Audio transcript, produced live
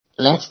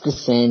Let's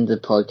descend the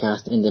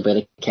podcast into a bit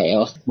of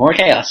chaos. More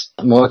chaos.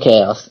 More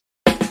chaos.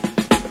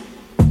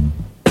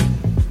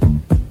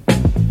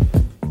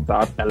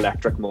 That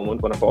electric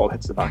moment when a ball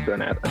hits the back of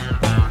the net.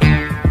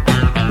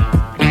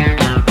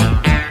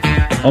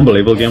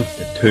 Unbelievable game.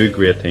 Two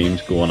great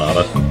teams going at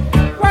it.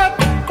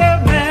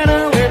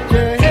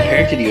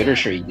 Compared to the other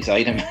three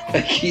beside him,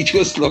 like he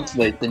just looks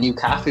like the new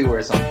Cafu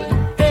or something.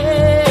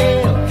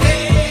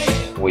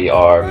 We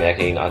are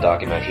making a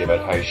documentary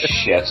about how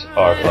shit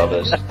our club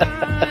is.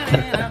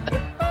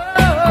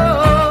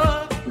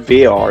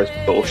 VAR is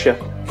bullshit.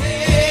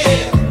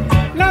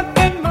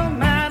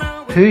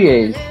 Who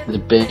is the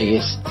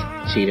biggest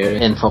cheater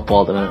in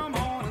football at the minute?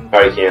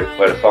 Harry Kane,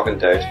 without a fucking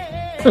doubt.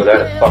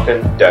 Without a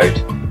fucking doubt.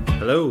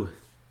 Hello,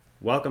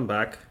 welcome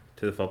back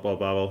to the Football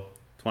Babble.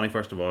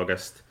 21st of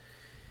August,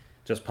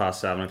 just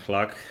past 7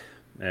 o'clock.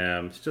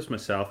 It's just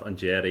myself and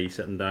Jerry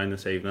sitting down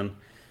this evening.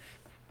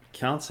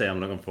 Can't say I'm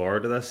looking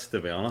forward to this, to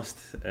be honest.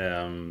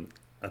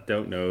 I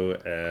don't know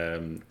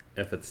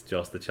if it's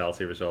just the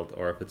Chelsea result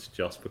or if it's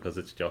just because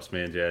it's just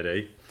me and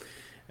JD.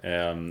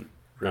 Right.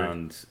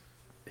 And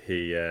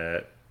he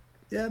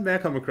may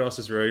come across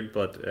as rude,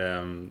 but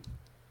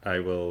I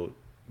will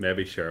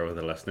maybe share with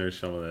the listeners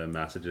some of the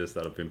messages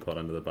that have been put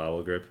into the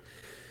Babble group,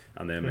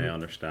 and they may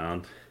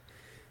understand.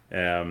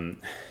 Of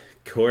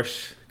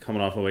course,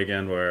 coming off a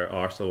weekend where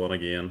Arsenal won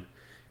again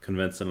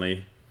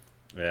convincingly,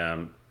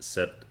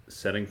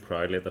 sitting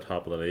proudly at the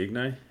top of the league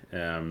now,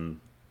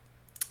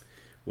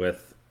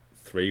 with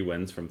 3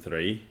 wins from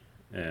 3.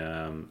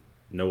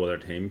 No other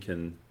team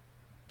can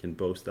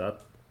boast that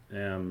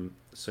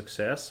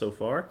success so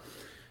far.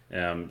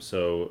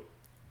 So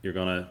you're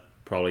gonna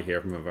probably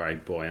hear from a very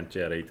buoyant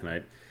Jerry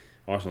tonight.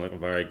 Arsenal looking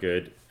very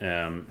good.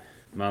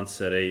 Man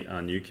City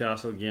and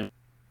Newcastle game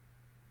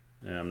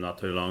not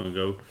too long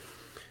ago.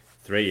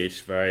 3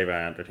 each, very,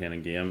 very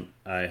entertaining game.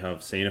 I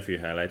have seen a few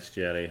highlights.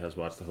 Jerry has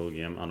watched the whole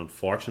game, and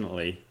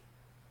unfortunately,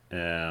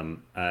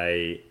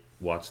 I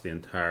watched the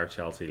entire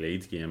Chelsea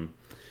Leeds game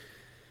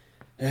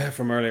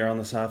from earlier on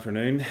this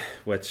afternoon,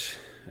 which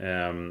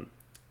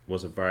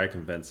was a very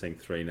convincing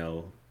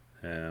 3-0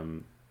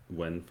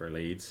 win for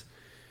Leeds.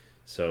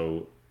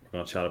 So we're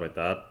going to chat about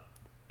that.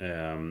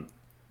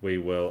 We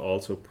will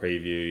also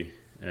preview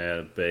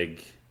a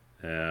big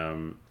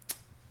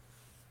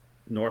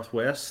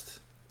Northwest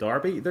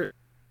Derby. They're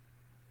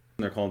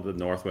calling it the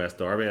Northwest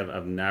Derby.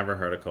 I've never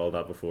heard it called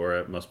that before.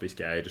 It must be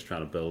Sky just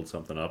trying to build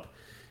something up.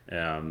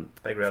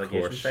 Big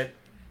relegation fight.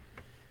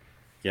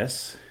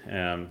 Yes,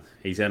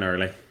 he's in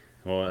early.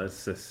 Well,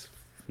 it's just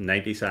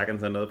 90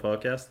 seconds into the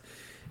podcast.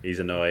 He's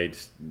annoyed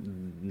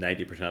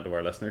 90% of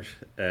our listeners.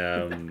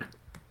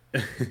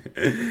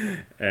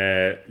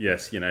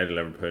 Yes, United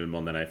Liverpool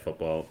Monday Night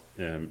Football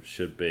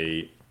should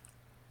be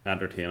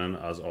entertaining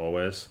as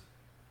always.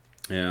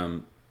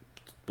 We'll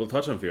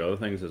touch on a few other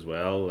things as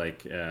well.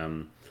 Like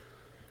a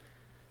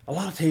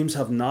lot of teams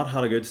have not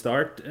had a good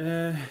start,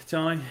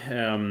 Johnny.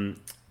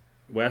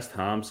 West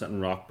Ham sitting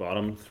rock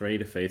bottom, 3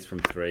 defeats from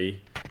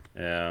 3.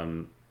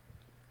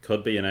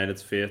 Could be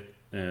United's fate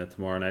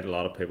tomorrow night. A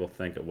lot of people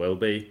think it will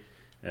be.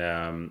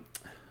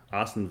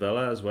 Aston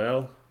Villa as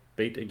well,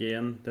 beat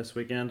again this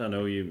weekend. I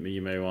know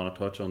you may want to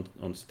touch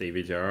on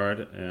Stevie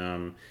Gerrard.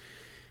 I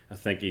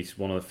think he's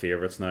one of the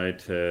favourites now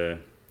to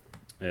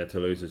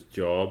lose his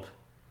job.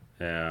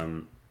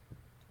 And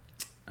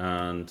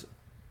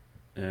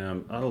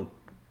that'll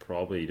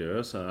probably do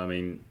us. I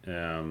mean,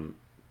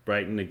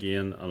 Brighton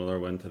again, another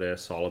win today, a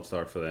solid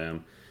start for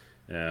them.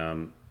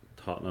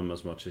 Tottenham,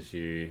 as much as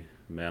you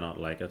may not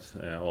like it,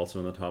 also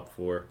in the top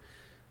 4.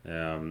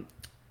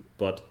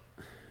 But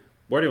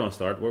where do you want to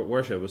start?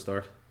 Where should we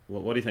start?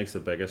 What do you think is the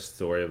biggest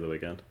story of the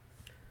weekend?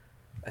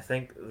 I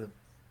think the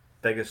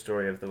biggest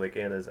story of the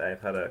weekend is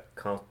I've had a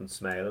constant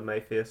smile on my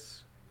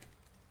face.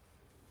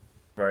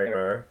 Very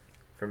rare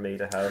for me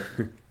to have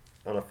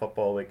on a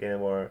football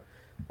weekend where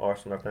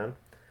Arsenal are playing.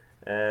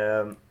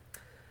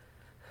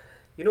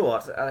 You know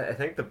what? I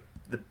think the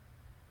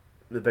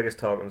biggest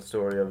talking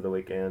story of the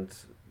weekend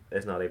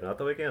is not even at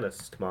the weekend.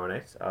 It's tomorrow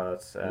night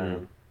at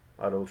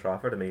Old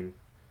Trafford. I mean,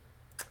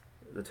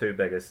 the 2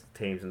 biggest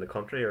teams in the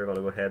country are going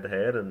to go head to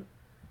head, and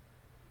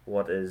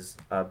what is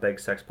a big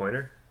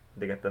 6-pointer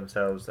to get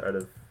themselves out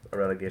of a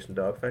relegation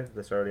dogfight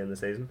this early in the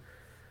season.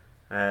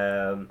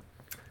 I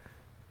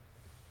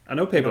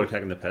know people are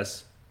taking the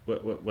piss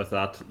with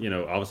that.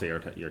 Obviously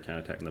you're kind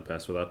of taking the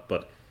piss with that,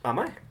 but am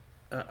I?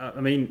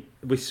 I mean,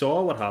 we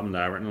saw what happened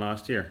to Everton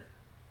last year.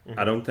 Mm-hmm.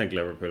 I don't think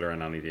Liverpool are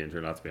in any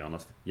danger, let's be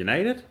honest.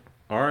 United,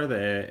 are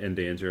they in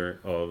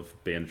danger of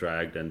being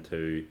dragged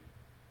into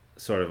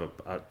sort of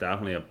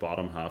definitely a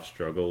bottom half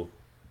struggle,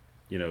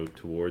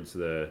 towards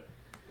the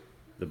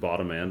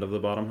bottom end of the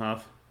bottom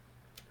half?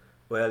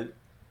 Well,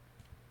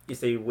 you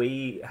see,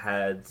 we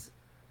had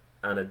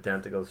an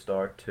identical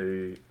start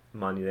to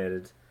Man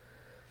United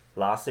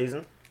last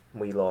season.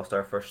 We lost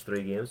our first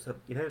 3 games.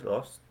 United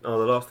lost. Oh,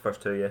 they lost the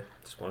first 2. Yeah,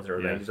 just wanted to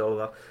remind you all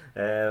of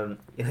that.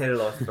 United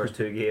lost the first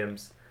 2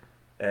 games,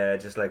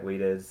 just like we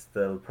did.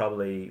 They'll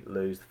probably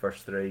lose the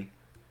first 3.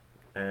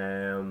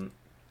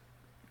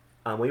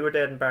 And we were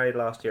dead and buried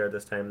last year at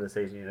this time of the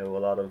season. You know, a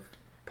lot of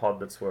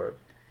pundits were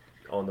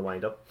on the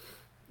wind up,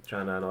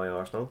 trying to annoy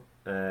Arsenal,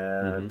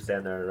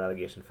 saying they're in a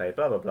relegation fight,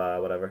 blah blah blah,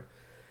 whatever.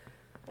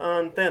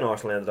 And then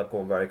Arsenal ended up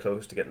going very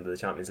close to getting to the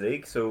Champions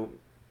League. So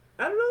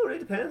I don't know. It really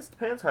depends.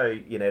 Depends how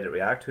United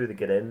react, who they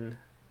get in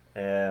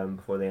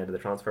before the end of the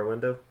transfer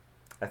window.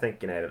 I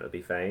think United will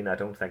be fine. I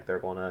don't think they're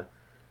going to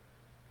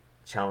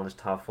challenge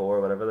top four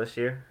or whatever this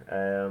year.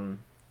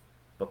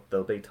 But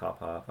they'll be top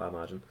half, I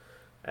imagine.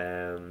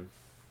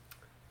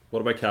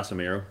 What about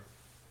Casemiro?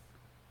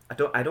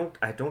 I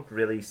don't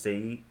really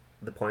see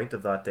the point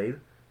of that deal,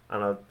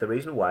 and the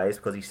reason why is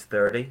because he's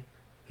 30.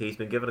 He's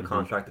been given a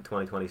contract to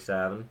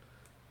 2027,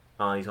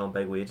 and he's on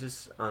big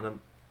wages. And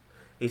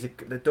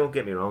don't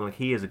get me wrong, like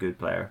he is a good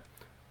player,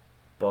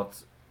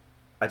 but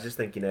I just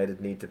think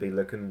United need to be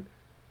looking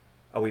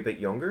a wee bit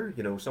younger.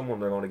 You know, someone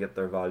they're going to get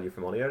their value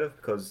for money out of,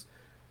 because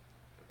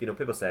you know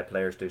people say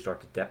players do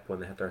start to dip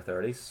when they hit their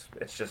 30s.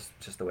 It's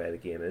just the way the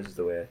game is.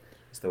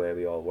 It's the way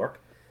we all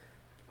work,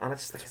 and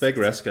it's a big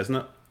risk, isn't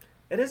it?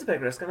 It is a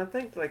big risk, and I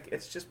think like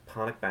it's just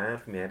panic buying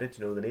from United.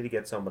 You know, they need to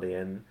get somebody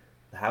in.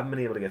 They haven't been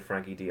able to get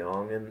Frankie De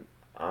Jong in,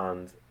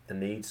 and they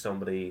need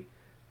somebody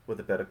with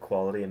a bit of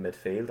quality in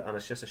midfield, and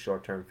it's just a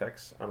short-term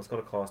fix, and it's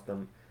going to cost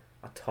them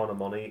a ton of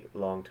money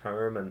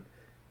long-term, and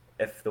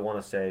if they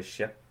want to say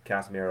ship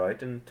Casemiro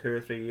out in 2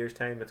 or 3 years'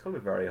 time, it's going to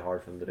be very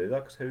hard for them to do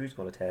that, because who's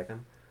going to take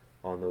him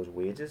on those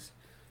wages?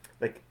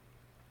 Like,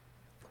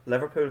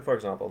 Liverpool, for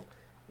example,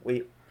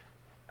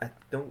 I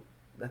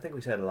think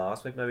we said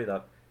last week maybe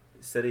that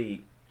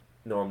City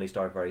normally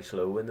start very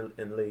slow in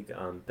the league,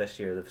 and this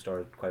year they've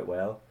started quite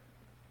well,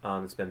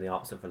 and it's been the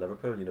opposite for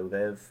Liverpool. You know,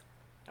 they've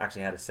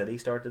actually had a City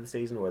start to the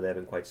season where they've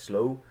been quite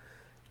slow.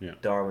 Yeah.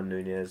 Darwin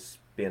Núñez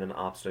being an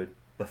absolute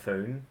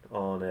buffoon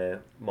on a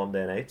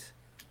Monday night,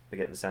 by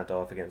getting sent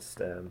off against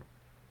who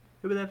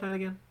were they playing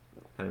again? I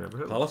can't remember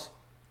who.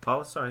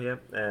 Palace, sorry, yeah.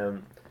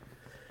 And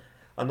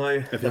now,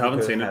 if you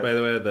haven't seen it, by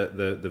the way,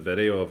 the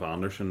video of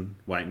Anderson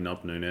winding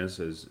up Núñez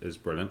is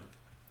brilliant.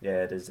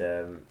 Yeah, it is.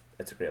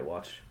 It's a great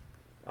watch,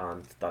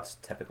 and that's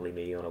typically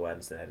me on a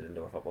Wednesday night at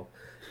indoor football,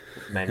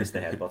 minus the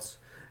headbutts.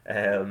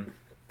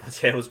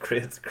 But yeah, it was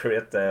great,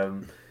 great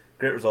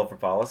result for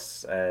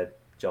Palace.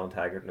 John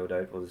Taggart, no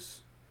doubt,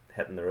 was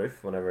hitting the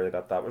roof whenever they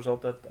got that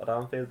result at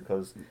Anfield,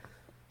 because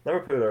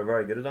Liverpool are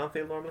very good at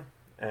Anfield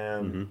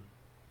normally.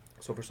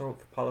 So for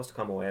Palace to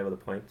come away with a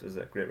point is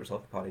a great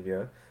result for Paddy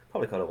Vieira.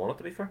 Probably could have won it,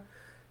 to be fair.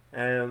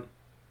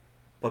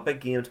 But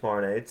big game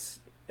tomorrow night.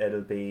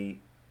 It'll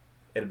be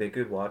a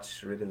good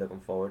watch. Really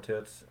looking forward to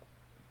it.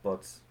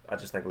 But I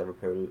just think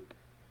Liverpool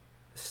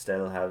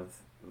still have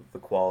the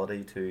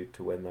quality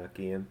to win that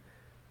game.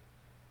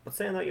 But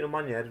saying that, you know,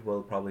 Man United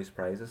will probably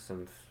surprise us,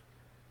 and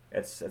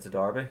it's a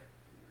derby.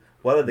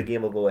 Whether the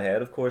game will go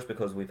ahead, of course,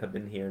 because we've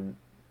been hearing,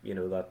 you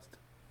know, that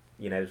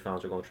United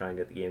fans are going to try and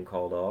get the game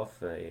called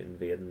off,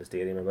 invading the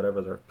stadium or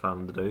whatever they're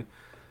planning to do.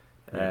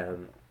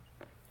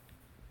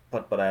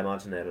 But I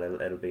imagine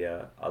it'll be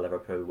a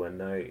Liverpool win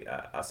now.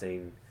 I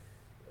seen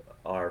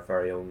our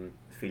very own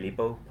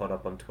Filippo put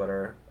up on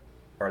Twitter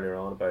earlier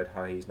on about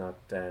how he's not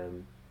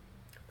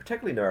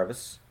particularly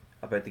nervous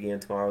about the game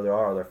tomorrow. There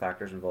are other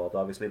factors involved,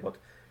 obviously, but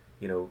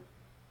you know,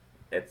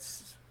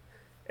 it's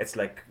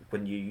like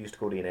when you used to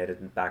go to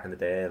United back in the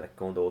day, like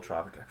going to Old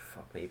Trafford, like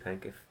fuck me,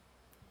 Pink, if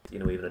you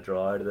know even a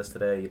draw out of this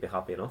today, you'd be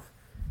happy enough.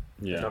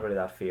 Yeah. There's not really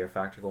that fear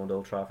factor going to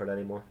Old Trafford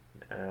anymore.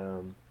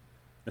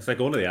 It's like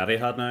going to the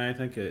Etihad now. I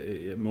think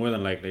more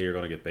than likely you're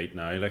going to get beat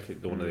now, like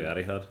going to the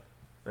Etihad.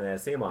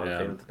 Same on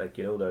Anfield, like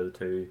you know, they're the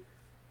two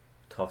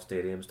tough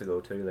stadiums to go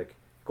to. Like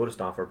go to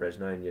Stamford Bridge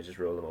now and you just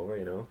roll them over.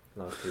 You know,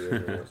 last 2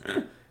 years. You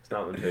know, it's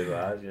not been too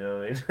bad. You know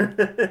what I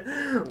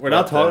mean? We're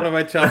not talking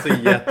about Chelsea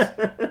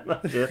yet.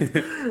 Not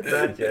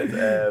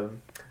yet.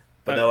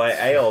 But no,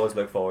 I always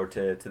look forward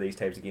to these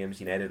types of games.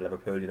 United,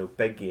 Liverpool, you know,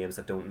 big games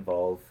that don't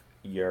involve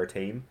your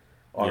team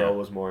are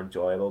always more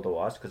enjoyable to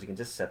watch, because you can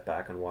just sit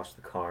back and watch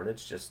the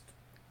carnage. Just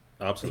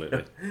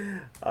absolutely.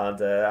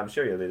 And I'm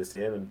sure you'll do the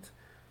same, and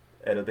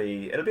it'll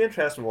be an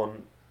interesting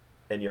one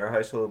in your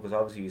household, because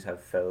obviously you have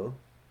Phil,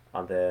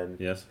 and then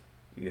yes,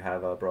 you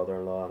have a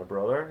brother-in-law and a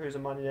brother who's a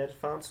Man United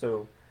fan.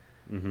 So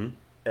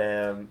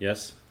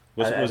yes,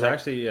 was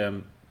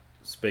actually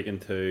speaking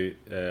to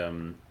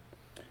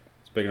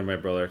my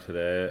brother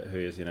today, who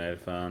is a United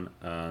fan,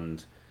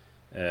 and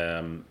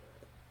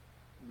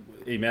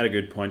he made a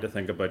good point, I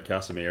think, about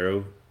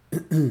Casemiro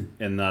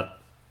in that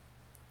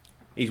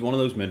he's one of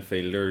those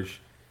midfielders.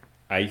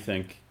 I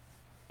think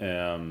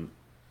I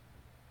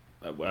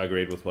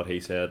agreed with what he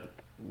said,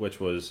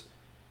 which was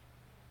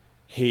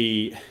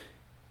he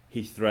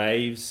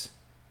thrives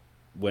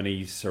when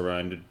he's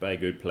surrounded by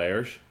good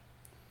players,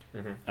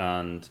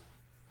 and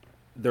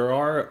there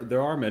are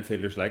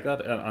midfielders like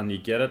that, and you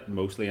get it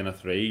mostly in a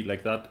three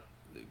like that.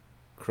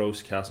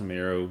 Kroos,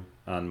 Casemiro,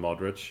 and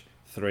Modric,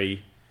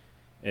 three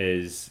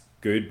is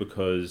good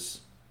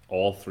because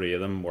all three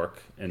of them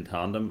work in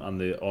tandem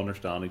and they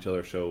understand each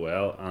other so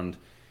well. And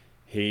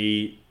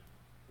I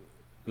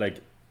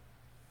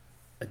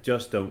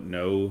just don't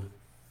know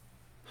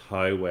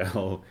how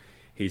well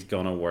he's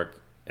gonna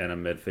work in a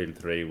midfield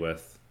three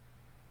with,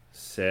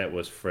 say it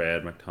was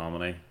Fred,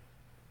 McTominay,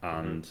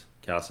 and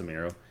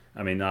Casemiro.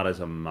 I mean, that is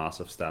a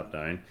massive step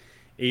down.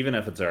 Even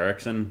if it's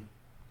Eriksen,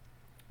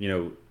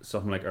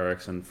 something like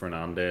Eriksen,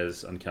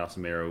 Fernandez, and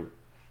Casemiro,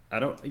 I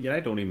don't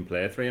even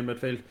play three in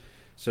midfield.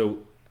 So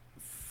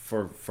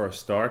for a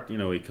start,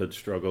 he could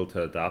struggle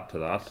to adapt to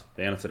that.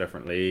 Then it's a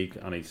different league,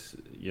 and he's,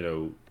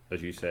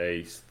 as you say,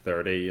 he's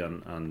 30,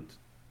 and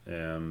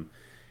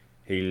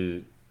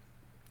he'll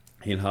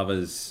have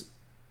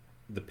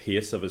the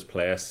pace of his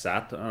play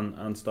set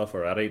and stuff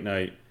already.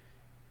 Now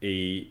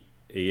he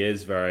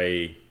is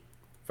very,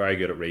 very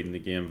good at reading the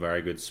game,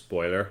 very good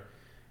spoiler.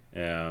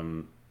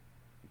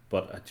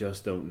 But I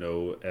just don't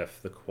know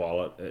if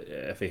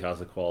if he has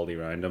the quality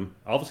around him.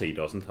 Obviously, he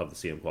doesn't have the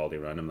same quality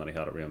around him that he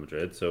had at Real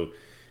Madrid. So,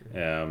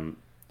 I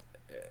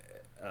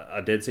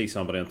did see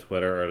somebody on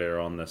Twitter earlier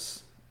on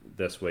this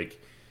week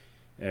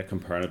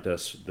comparing it to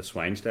the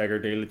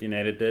Schweinsteiger deal that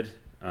United did,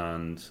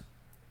 and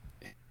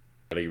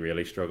he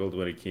really struggled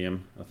when he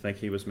came. I think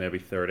he was maybe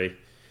 30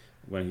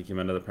 when he came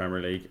into the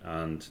Premier League,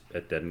 and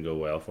it didn't go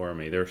well for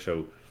him either.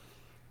 So,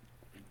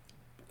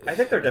 I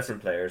think they're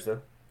different players, though.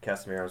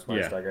 Casemiro and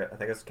Schweinsteiger. Yeah. I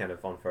think it's kind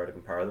of unfair to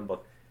compare them,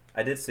 but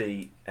I did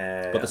see.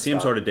 But the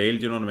same sort of deal,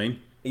 do you know what I mean?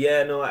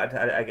 Yeah, no,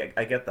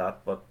 I get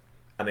that, but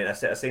I mean, I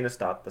seen a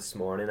stat this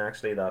morning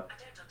actually that. I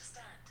don't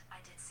understand. I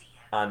did see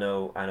it. I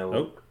know.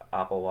 Oh.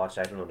 Apple Watch.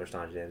 I don't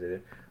understand James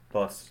either,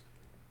 but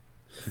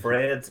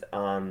Fred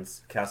and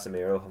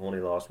Casemiro have only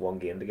lost one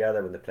game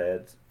together when they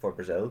played for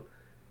Brazil,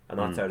 and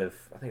that's out of,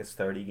 I think it's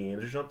 30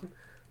 games or something.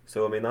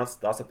 So I mean,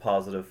 that's a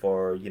positive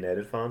for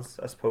United fans,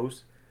 I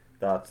suppose.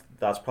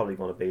 That's probably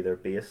going to be their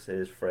base,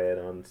 is Fred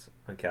and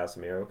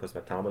Casemiro, because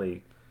McTominay,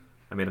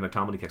 I mean, if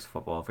McTominay kicks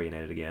football for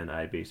United again,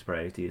 I'd be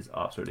surprised. He's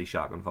absolutely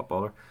shocking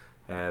footballer.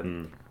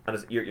 And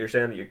you're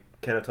saying that you're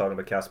kind of talking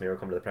about Casemiro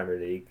coming to the Premier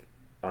League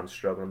and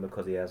struggling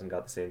because he hasn't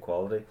got the same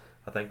quality.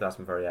 I think that's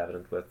been very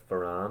evident with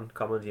Varane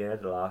coming to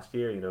United last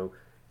year.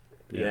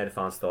 United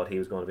fans thought he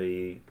was going to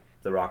be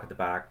the rock at the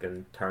back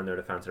and turn their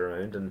defence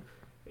around, and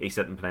he's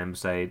sitting playing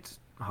beside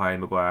Harry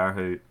Maguire,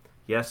 who,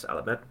 yes, I'll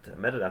admit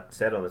it, I've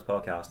said on this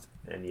podcast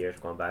in years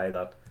gone by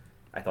that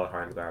I thought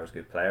Harry Maguire was a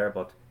good player,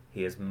 but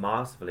he has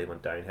massively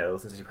went downhill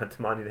since he went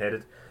to Man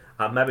United.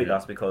 And maybe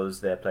that's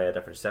because they play a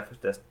different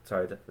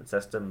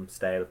system,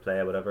 style of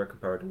play, whatever,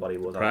 compared to what he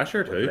was Pressure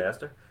with too.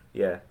 Leicester.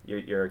 Yeah,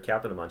 you're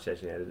captain of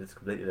Manchester United. It's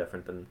completely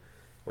different than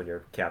when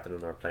you're captain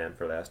or playing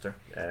for Leicester.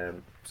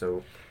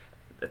 So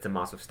it's a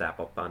massive step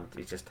up, and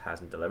he just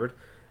hasn't delivered.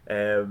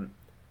 And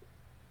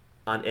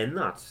in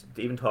that,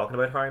 even talking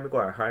about Harry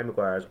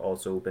Maguire has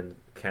also been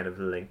kind of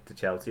linked to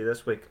Chelsea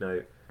this week. Now,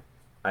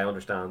 I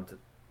understand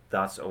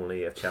that's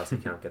only if Chelsea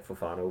can't get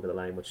Fofana over the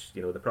line, which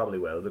they probably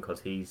will,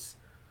 because he's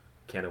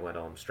kind of went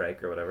on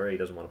strike or whatever. He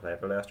doesn't want to play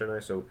for Leicester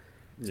now, so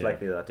it's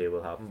likely that deal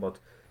will happen. But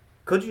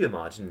could you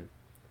imagine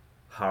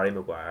Harry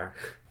Maguire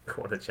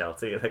going to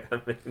Chelsea?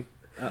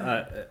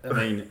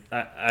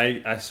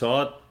 I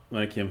saw it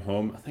when I came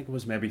home. I think it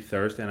was maybe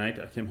Thursday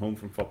night. I came home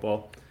from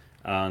football,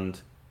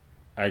 and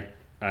I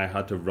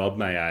had to rub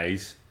my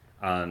eyes,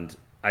 and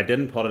I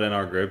didn't put it in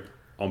our group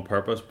on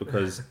purpose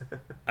because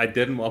I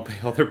didn't want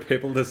other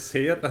people to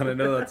see it, and I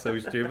know that's so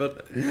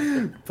stupid,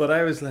 but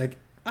I was like,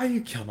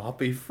 you cannot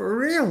be for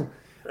real.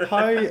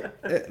 How,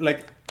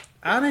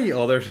 any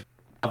other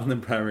in the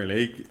Premier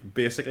League,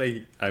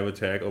 basically, I would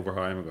take over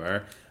Harry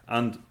Maguire.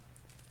 And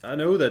I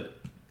know that,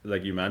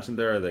 like you mentioned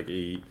there, like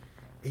he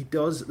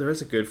does, there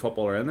is a good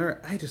footballer in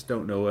there. I just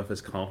don't know if his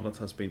confidence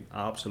has been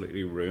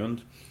absolutely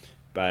ruined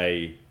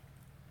by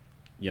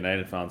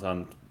United fans,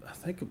 and I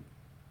think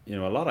a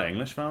lot of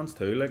English fans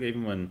too. Like,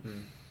 even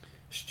when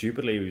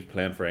stupidly he was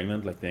playing for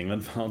England, like the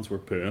England fans were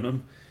booing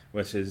him,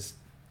 which is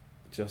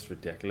just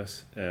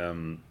ridiculous.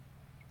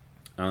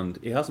 And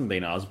he hasn't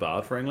been as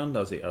bad for England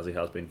as he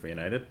has been for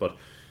United, but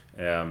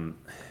England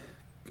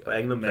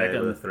play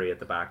with a three at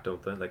the back,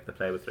 don't they? Like, they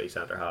play with three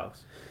centre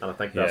halves, and I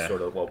think that's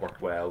sort of what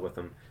worked well with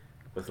him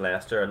with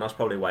Leicester, and that's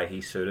probably why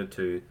he's suited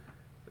to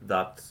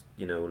that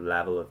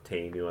level of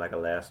team, like a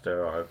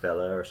Leicester or a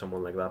Villa or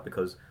someone like that,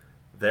 because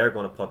they're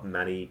going to put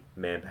many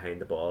men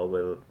behind the ball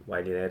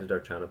while United are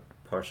trying to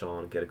push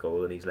on and get a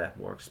goal, and he's left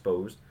more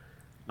exposed,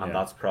 and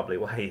that's probably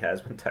why he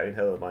has been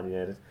downhill at Man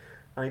United.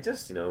 And he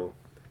just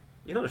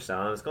you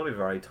understand, it's going to be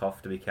very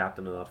tough to be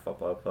captain of that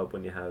football club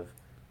when you have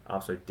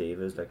absolute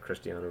divas like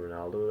Cristiano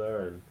Ronaldo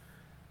there, and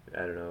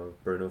I don't know,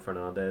 Bruno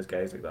Fernandes,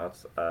 guys like that.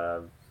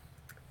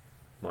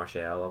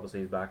 Martial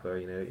obviously is back there.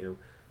 United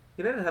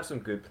have some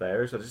good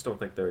players. I just don't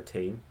think they're a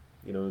team.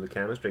 The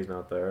chemistry's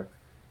not there.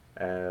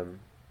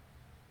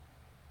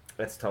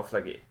 It's tough.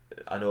 Like,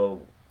 I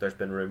know there's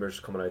been rumours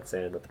coming out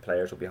saying that the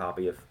players would be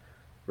happy if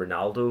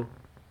Ronaldo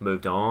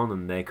moved on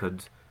and they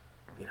could,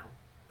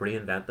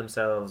 reinvent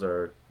themselves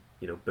or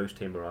boost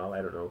team morale.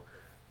 I don't know.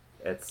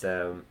 It's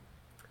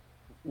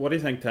What do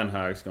you think Ten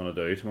Hag's going to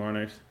do tomorrow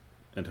night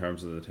in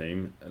terms of the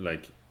team?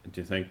 Like,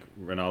 do you think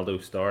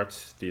Ronaldo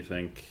starts? Do you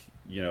think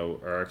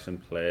Eriksen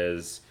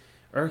plays?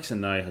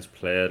 Eriksen now has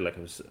played, like,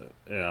 it was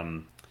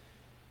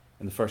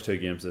in the first 2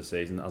 games of the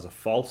season as a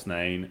false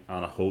nine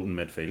and a holding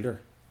midfielder.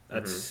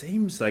 It Mhm.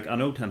 seems like, I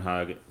know Ten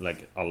Hag,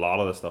 like a lot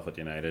of the stuff at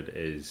United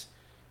is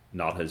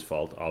not his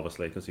fault,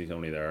 obviously, because he's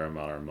only there a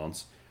matter of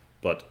months.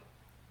 But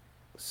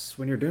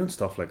when you're doing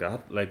stuff like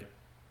that, like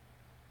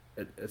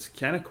it's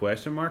kind of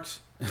question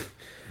marks.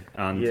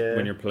 And Yeah.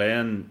 when you're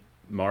playing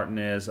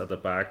Martinez at the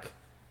back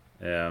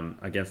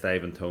against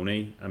Ivan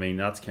Toney, I mean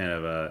that's kind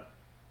of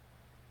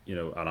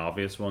an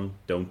obvious one.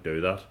 Don't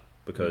do that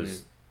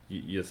because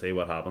you see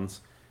what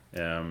happens.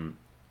 Um,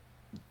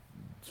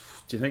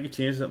 do you think he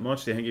changes it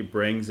much? Do you think he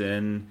brings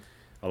in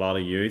a lot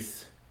of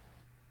youth?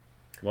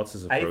 What's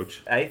his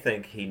approach? I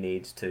think he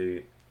needs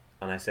to,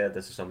 and I said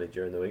this to somebody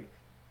during the week,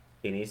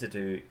 he needs to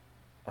do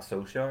a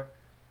Solskjaer.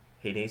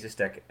 He needs to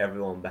stick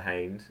everyone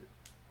behind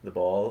the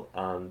ball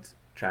and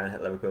try and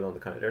hit Liverpool on the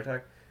counter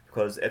attack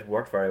because it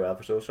worked very well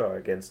for Solskjaer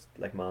against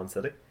like Man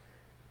City,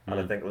 and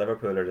I think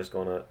Liverpool are just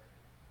gonna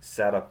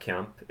set up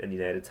camp in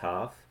United's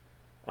half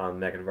and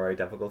make it very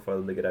difficult for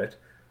them to get out.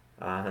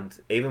 And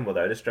even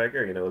without a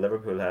striker,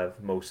 Liverpool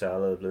have Mo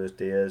Salah, Luis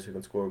Diaz who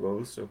can score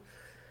goals. So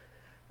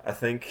I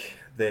think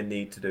they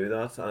need to do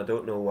that. I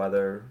don't know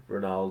whether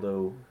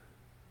Ronaldo.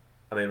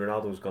 I mean,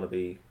 Ronaldo's going to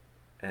be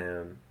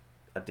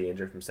a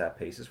danger from set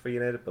pieces for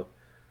United, but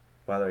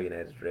whether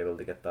United are able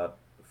to get that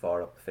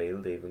far up the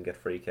field, even get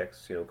free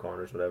kicks,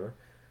 corners, whatever.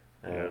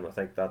 I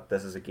think that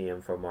this is a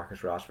game for Marcus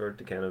Rashford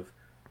to kind of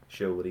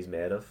show what he's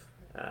made of.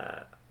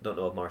 Don't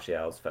know if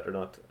Martial's fit or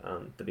not,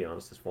 and to be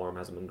honest, his form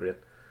hasn't been great.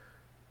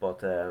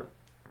 But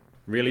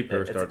really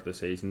poor it's- start to the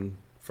season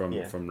from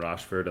Yeah.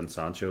 Rashford and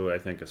Sancho, I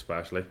think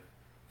especially.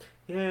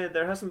 yeah,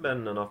 there hasn't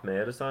been enough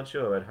made of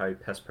Sancho about how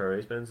piss poor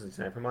he's been since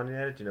he signed for Man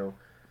United.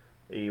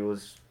 He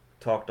was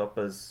talked up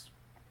as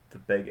the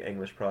big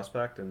English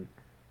prospect, and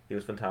he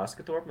was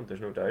fantastic at Dortmund.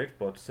 There's no doubt.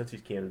 But since he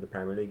came to the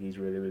Premier League, he's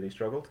really, really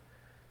struggled.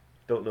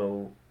 Don't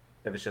know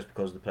if it's just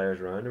because the players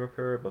around him are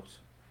poor, but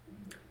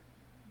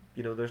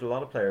there's a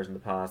lot of players in the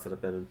past that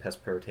have been in piss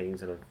poor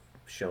teams and have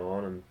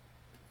shone and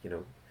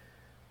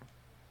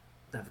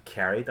have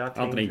carried that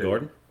team. Anthony to-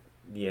 Gordon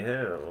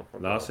Yeah,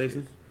 last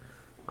season.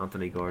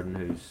 Anthony Gordon,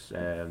 who's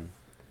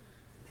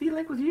he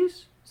linked with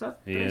yous? Is that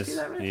He did I see is.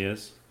 that right? He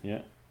is.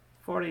 Yeah.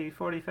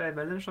 45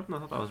 million or something. I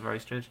thought that was very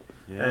strange.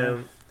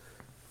 Yeah.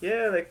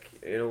 Yeah, like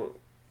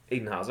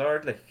Eden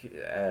Hazard, like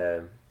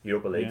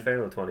Europa League Yeah.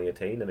 final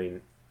 2018. I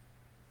mean,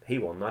 he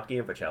won that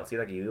game for Chelsea.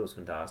 Like he was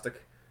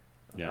fantastic.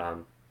 Yeah.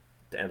 And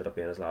it ended up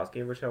being his last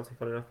game for Chelsea,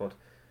 funny enough. But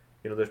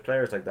there's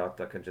players like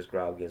that can just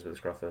grab games with the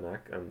scruff of the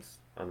neck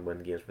and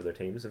win games for their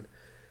teams, and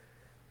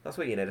that's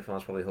what United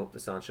fans probably hope that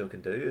Sancho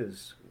can do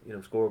is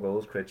score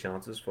goals, create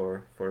chances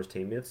for his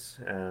teammates.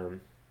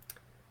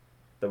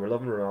 They were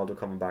loving Ronaldo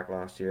coming back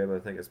last year, but I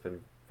think it's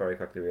been very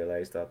quickly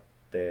realised that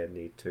they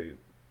need to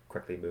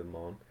quickly move him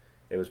on.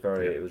 It was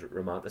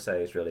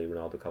romanticised really,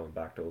 Ronaldo coming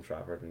back to Old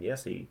Trafford, and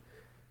yes, he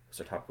was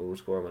a top goal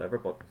scorer and whatever,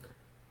 but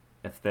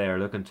if they're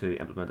looking to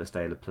implement a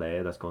style of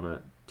play that's going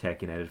to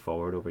take United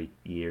forward over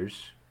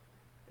years,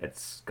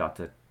 it's got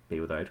to be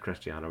without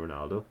Cristiano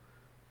Ronaldo.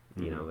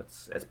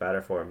 It's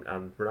better for him,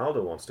 and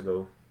Ronaldo wants to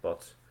go,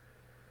 but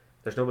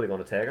there's nobody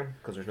going to take him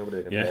because there's nobody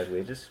that can Yeah. pay his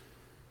wages.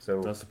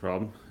 So That's the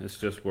problem. It's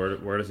just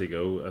where does he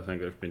go? I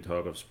think there's been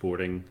talk of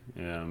Sporting.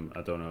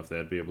 I don't know if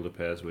they'd be able to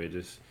pay his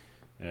wages.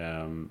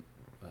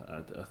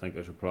 I think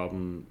there's a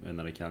problem in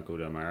that he can't go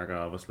to America,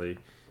 obviously.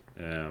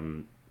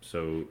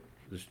 So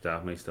there's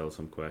definitely still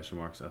some question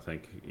marks. I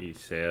think he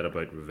said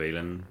about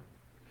revealing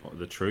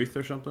the truth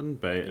or something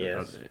by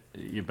Yes.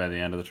 by the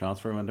end of the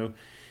transfer window.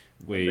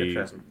 it'll be We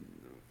interesting.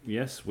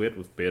 yes, wait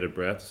with bated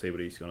breath to see what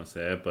he's going to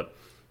say, but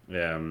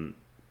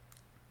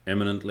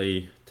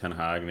imminently Ten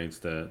Hag needs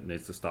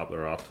to stop the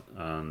rot,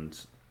 and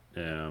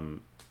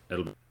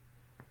it'll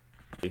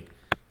be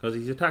because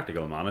he's a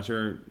tactical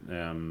manager.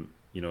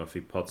 If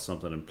he puts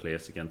something in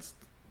place against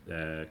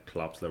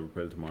Klopp's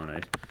Liverpool tomorrow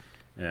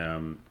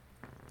night,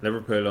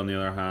 Liverpool on the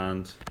other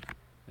hand,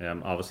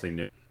 obviously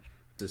Nunes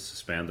is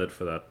suspended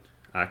for that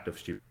act of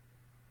stupidity.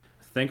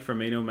 I think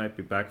Firmino might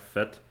be back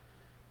fit,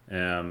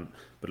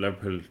 but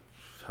Liverpool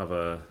have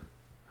a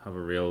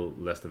real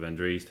list of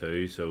injuries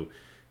too. So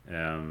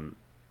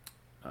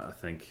I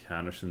think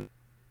Henderson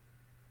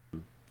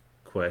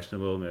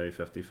questionable, maybe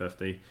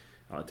 50-50.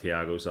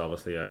 Thiago's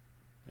obviously out.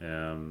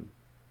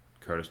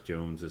 Curtis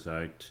Jones is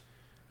out.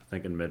 I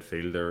think in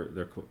midfield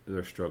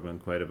they're struggling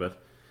quite a bit.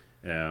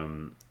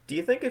 Do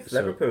you think if So-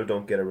 Liverpool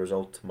don't get a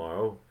result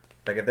tomorrow,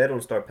 like if they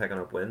don't start picking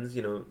up wins,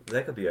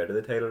 they could be out of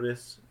the title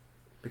race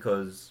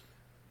because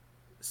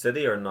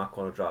City are not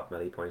going to drop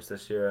many points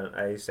this year. And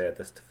I said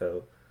this to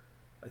Phil,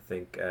 I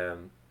think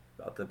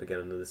at the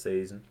beginning of the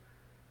season,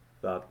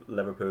 that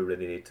Liverpool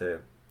really need to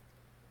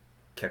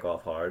kick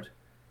off hard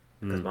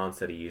because Man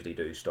City usually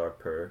do start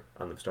poor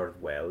and they've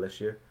started well this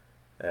year.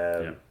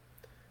 Yeah.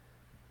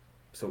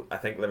 So I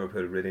think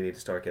Liverpool really need to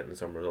start getting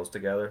some results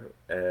together.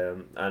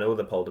 I know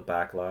they pulled it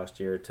back last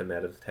year to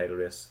mid of the title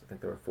race. I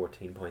think they were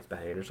 14 points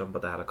behind or something,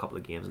 but they had a couple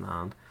of games in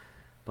hand.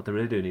 But they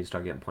really do need to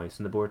start getting points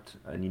on the board.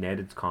 And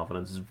United's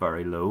confidence is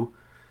very low.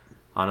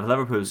 And if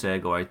Liverpool say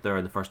go out there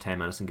in the first 10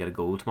 minutes and get a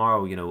goal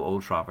tomorrow,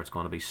 Old Trafford's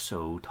going to be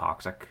so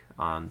toxic,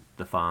 and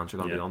the fans are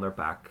going to be on their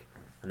back,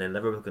 and then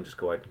Liverpool can just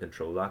go out and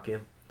control that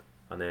game.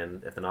 And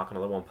then if they knock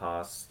another one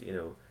past,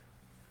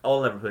 all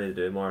Liverpool need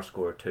to do more is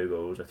score 2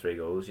 goals or 3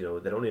 goals.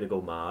 They don't need to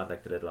go mad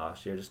like they did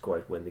last year. Just go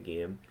out, win the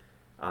game,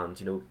 and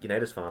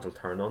United's fans will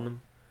turn on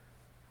them,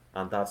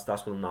 and that's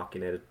what will knock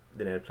the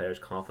United players'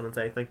 confidence.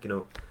 I think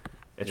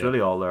it's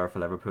really all there for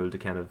Liverpool to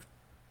kind of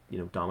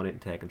dominate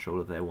and take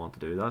control if they want to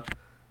do that.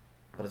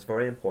 But it's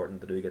very important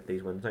to do get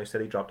these wins. Now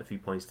City dropped a few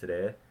points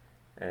today,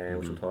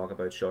 which we'll talk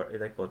about shortly.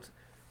 But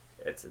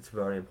it's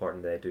very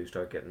important they do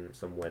start getting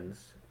some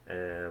wins.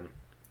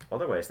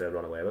 Otherwise they'll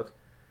run away with.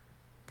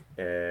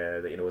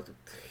 You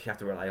have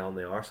to rely on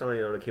the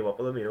Arsenal, to keep up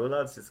with them.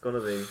 Lads, it's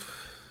gonna be.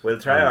 We'll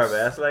try our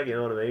best, you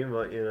know what I mean.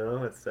 But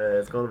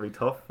it's gonna be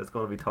tough. It's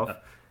gonna be tough.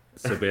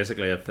 So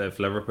basically, if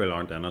Liverpool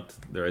aren't in it,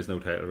 there is no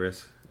title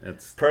race.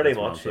 It's pretty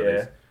much,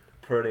 yeah,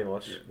 pretty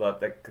much. But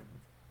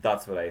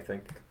that's what I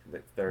think.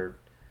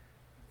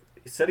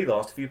 City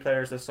lost a few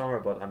players this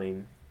summer, but I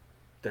mean,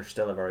 they're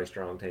still a very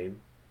strong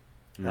team,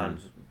 and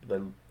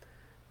they'll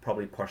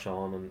probably push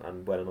on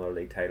and win another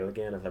league title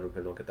again if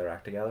Liverpool don't get their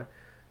act together.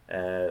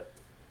 If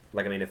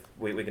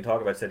we can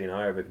talk about City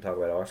now, or we can talk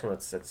about Arsenal.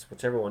 It's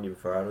whichever one you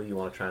prefer. I know you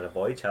want to try and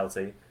avoid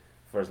Chelsea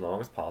for as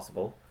long as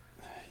possible.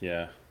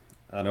 Yeah,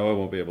 I know I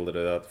won't be able to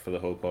do that for the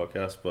whole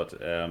podcast, but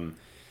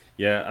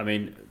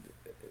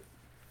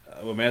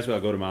we may as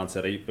well go to Man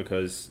City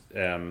because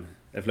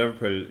if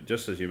Liverpool,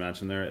 just as you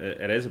mentioned there,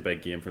 it is a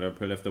big game for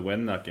Liverpool. If they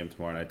win that game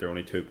tomorrow night, they're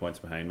only 2 points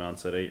behind Man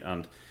City,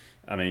 and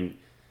I mean,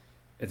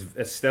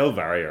 it's still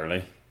very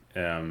early.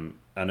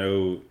 I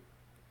know,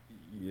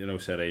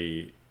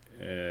 City,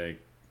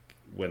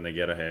 when they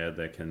get ahead,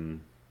 they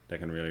can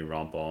really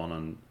romp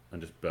on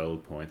and just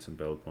build points,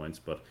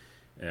 but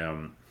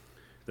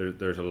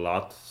there's a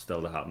lot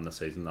still to happen this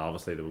season.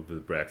 Obviously, there will be the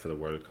break for the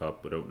World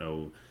Cup. We don't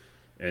know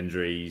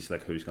injuries,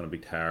 like who's going to be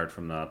tired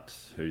from that,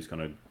 who's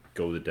going to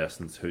go the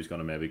distance, who's going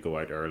to maybe go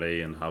out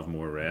early and have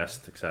more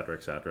rest, etc.,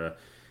 etc.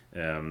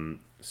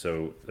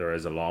 So there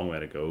is a long way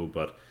to go,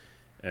 but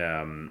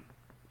Man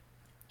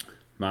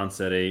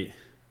City,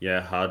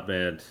 had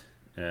made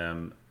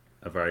a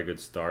very good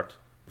start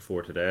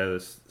before today.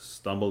 They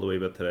stumbled a wee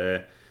bit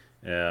today,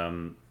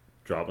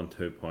 dropping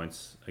 2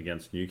 points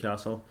against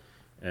Newcastle.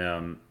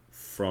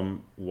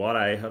 From what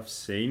I have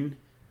seen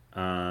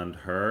and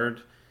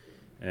heard,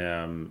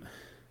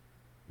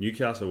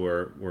 Newcastle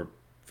were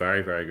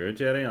very, very good,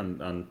 Jerry,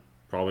 and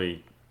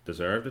probably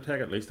deserved to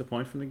take at least a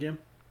point from the game.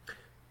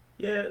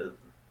 Yeah,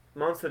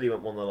 Man City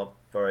went 1-0 up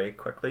very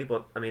quickly,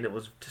 but I mean it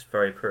was just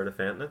very poor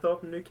defending, I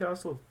thought, from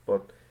Newcastle.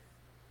 But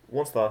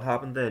once that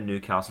happened, then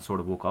Newcastle sort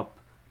of woke up,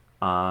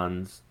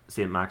 and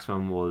St.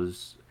 Maximin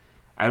was.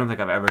 I don't think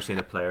I've ever seen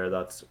a player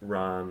that's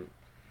ran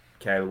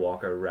Kyle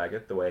Walker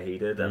ragged the way he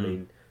did. I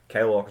mean,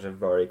 Kyle Walker's a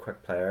very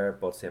quick player,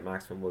 but St.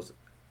 Maximin was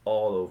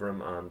all over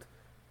him, and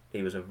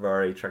he was a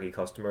very tricky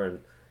customer. And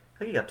I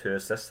think he got 2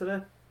 assists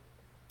today.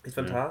 He's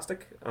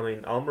fantastic. I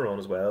mean, Almiron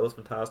as well was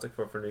fantastic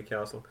for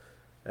Newcastle.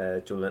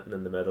 Joe Linton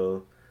in the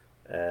middle.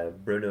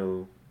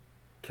 Bruno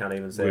can't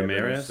even say.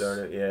 Ramirez.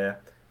 Yeah.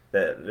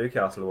 The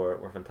Newcastle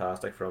were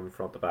fantastic from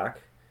front to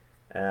back.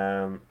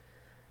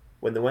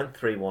 When they went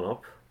 3-1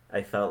 up,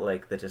 I felt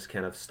like they just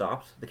kind of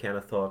stopped. They kind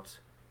of thought,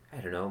 I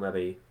don't know,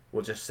 maybe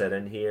we'll just sit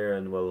in here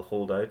and we'll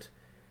hold out.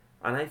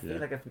 And I feel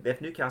like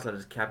if Newcastle had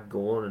just kept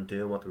going and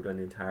doing what they were doing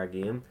the entire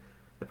game,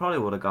 they probably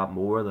would have got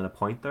more than a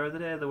point there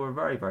today. They were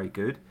very, very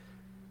good.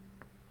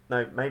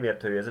 Now, my mate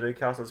too is a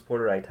Newcastle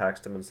supporter. I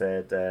texted him and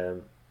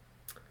said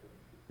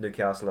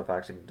Newcastle have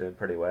actually been doing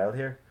pretty well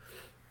here.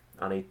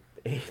 And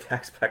he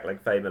texted back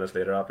like 5 minutes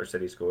later after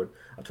City scored,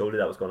 I told you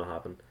that was going to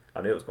happen.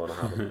 I knew it was going to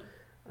happen.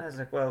 And I was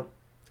like, well,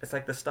 it's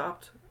like they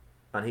stopped.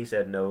 And he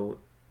said, no,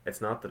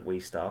 it's not that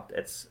we stopped.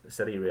 It's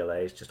City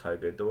realised just how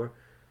good they were.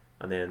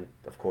 And then,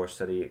 of course,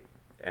 City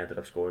ended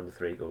up scoring the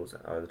 2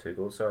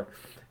 goals, sorry.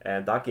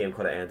 And that game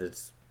could have ended,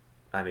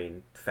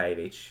 5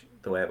 each,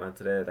 the way it went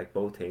today. Like,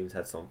 both teams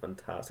had some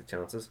fantastic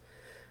chances.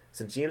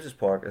 St James's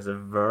Park is a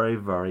very,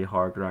 very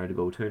hard ground to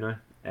go to now.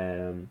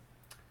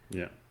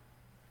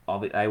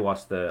 I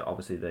watched the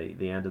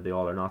end of the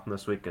All or Nothing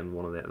this week, and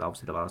one of the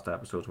last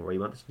episodes where he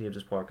went to St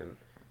James's Park and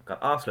got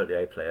absolutely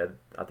outplayed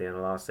at the end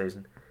of last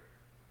season.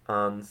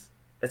 And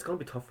it's going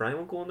to be tough for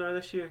anyone going there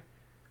this year.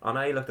 And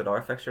I looked at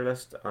our fixture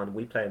list, and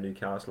we play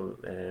Newcastle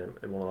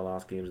in one of the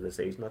last games of the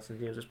season at St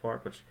James's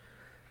Park, which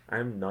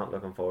I'm not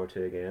looking forward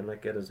to again.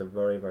 Like, it is a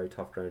very, very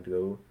tough ground to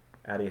go.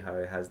 Eddie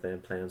Howe has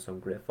them playing some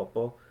great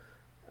football.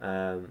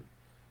 And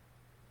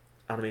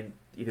I mean,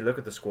 if you look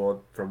at the squad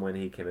from when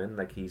he came in,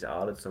 like, he's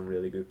added some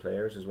really good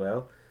players as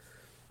well.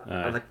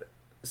 And like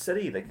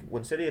City,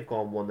 when City have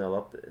gone 1-0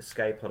 up,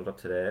 Sky put it up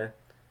today.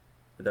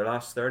 Their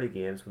last 30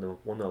 games when they were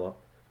 1-0 up,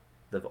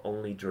 they've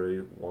only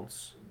drew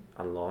once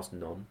and lost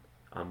none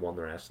and won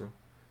the rest of them.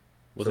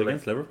 Was it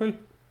against Liverpool?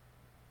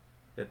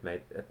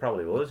 It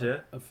probably was, yeah.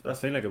 I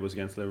feel like it was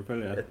against Liverpool,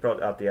 yeah. It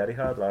brought at the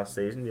Etihad last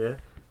season, yeah.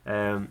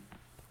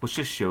 Which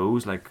just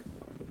shows like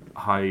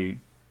how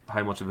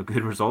how much of a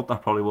good result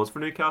that probably was for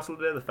Newcastle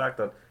today. The fact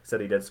that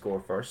City did score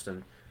first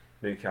and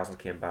Newcastle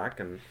came back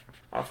and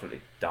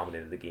absolutely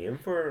dominated the game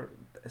for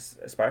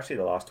especially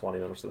the last 20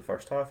 minutes of the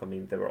first half. I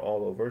mean, they were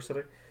all over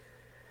City.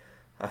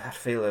 I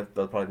feel that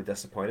they'll probably be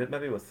disappointed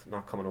maybe with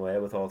not coming away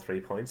with all 3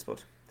 points,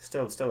 but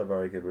still a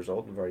very good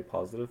result and very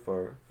positive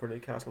for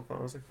Newcastle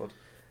fans. But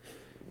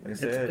like I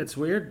said, it's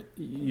weird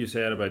you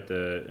said about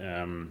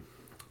the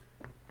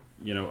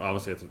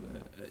obviously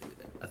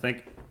I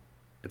think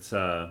it's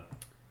an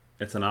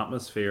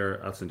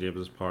atmosphere at St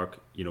James's Park,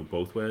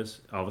 both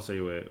ways.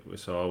 Obviously we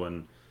saw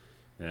when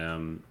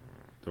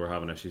they were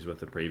having issues with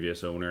the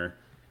previous owner,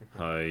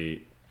 how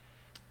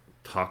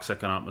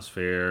toxic an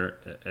atmosphere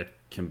it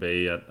can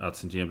be at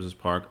St James's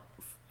Park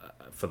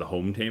for the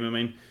home team. I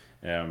mean,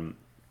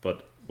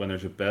 but when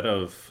there's a bit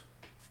of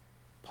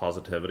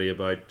positivity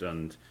about,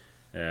 and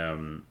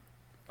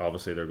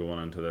obviously they're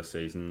going into this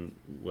season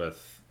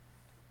with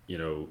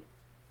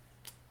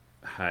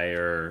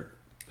higher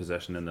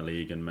position in the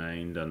league in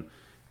mind and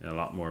a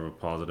lot more of a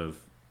positive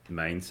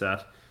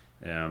mindset.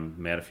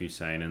 Made a few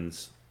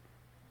signings.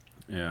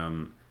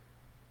 Who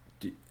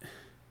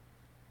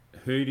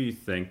do you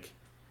think?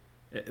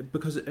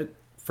 Because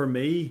for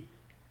me,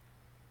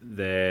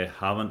 they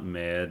haven't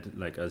made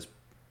like as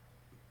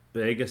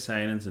big a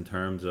signings in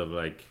terms of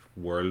like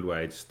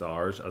worldwide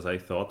stars as I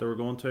thought they were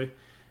going to.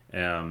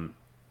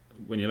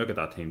 When you look at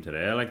that team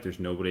today, like there's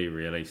nobody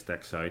really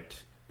sticks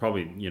out.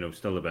 Probably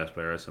still the best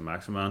player is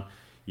Maximan.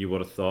 You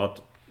would have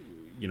thought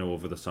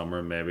over the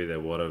summer maybe they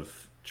would have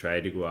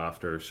tried to go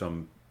after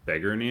some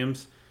bigger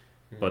names,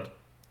 but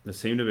they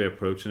seem to be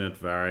approaching it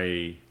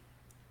very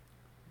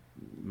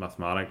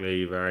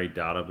mathematically, very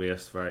data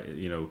based,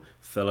 very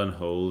filling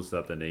holes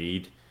that they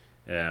need.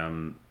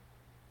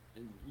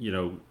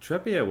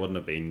 Trippier wouldn't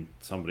have been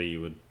somebody you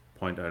would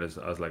point out as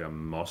like a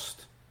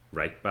must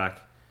right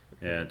back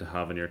to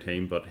have in your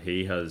team, but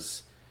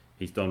he's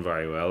done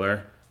very well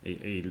there.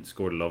 He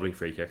scored a lovely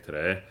free kick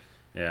today.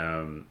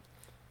 Dan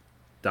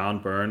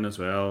Burn as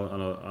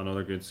well,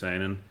 another good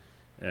signing.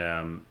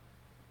 And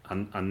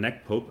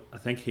Nick Pope, I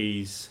think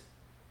he's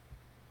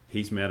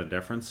made a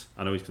difference.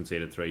 I know he's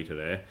conceded 3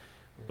 today,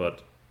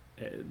 but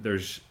there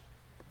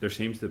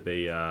seems to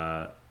be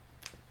a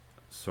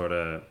sort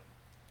of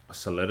a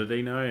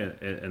solidity now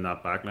in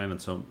that backline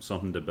and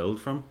something to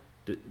build from.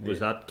 Was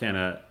that kind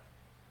of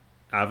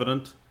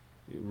evident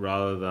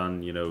rather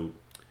than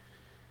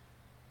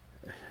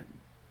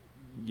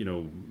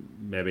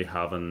maybe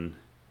having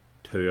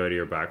 2 out of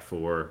your back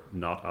 4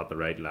 not at the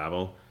right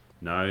level?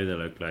 Now they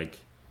look like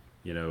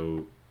I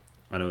know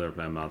they're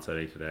playing Man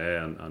City today,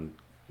 and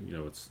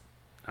it's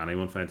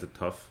anyone finds it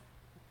tough.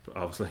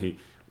 Obviously,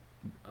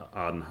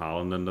 adding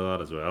Haaland into that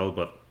as well.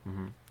 But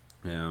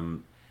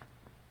do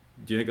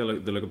you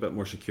think they look a bit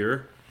more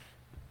secure?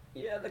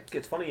 Yeah,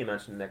 it's funny you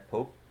mentioned Nick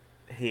Pope.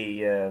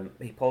 He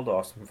pulled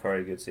off some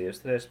very good saves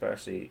today,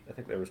 especially I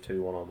think there was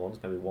 2 one-on-ones,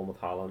 maybe one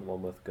with Haaland,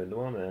 one with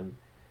Gundogan, and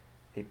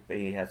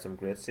he had some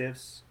great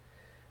saves.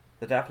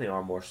 They definitely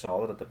are more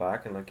solid at the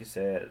back, and like you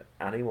said,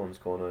 anyone's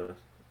going to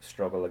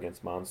struggle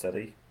against Man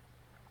City.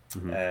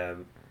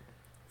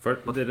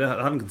 But they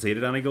haven't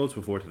conceded any goals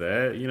before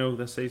today,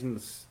 this season.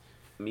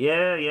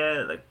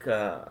 Yeah. Like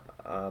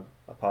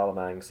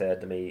Apollomang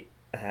said to me,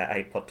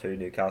 I put 2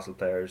 Newcastle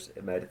players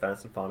in my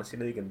defence in fantasy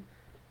league, and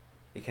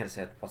he kind of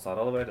said, "What's that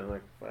all about?" And I'm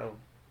like, "Well,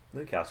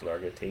 Newcastle are a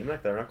good team.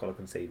 Like they're not going to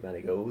concede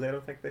many goals, I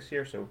don't think, this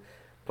year. So,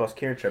 plus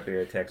Kieran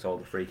Trippier takes all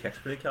the free kicks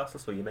for Newcastle,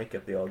 so you might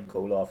get the odd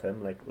goal off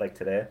him, like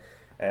today."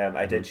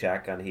 I did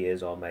check, and he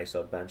is on my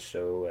sub bench,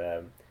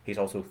 so he's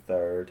also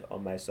 3rd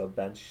on my sub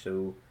bench.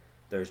 So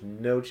there's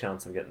no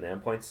chance of getting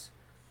them points.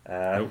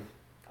 Nope.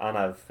 And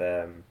I've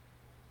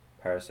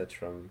Perisic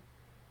from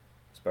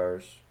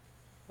Spurs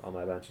on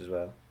my bench as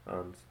well,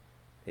 and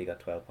he got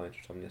 12 points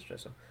or something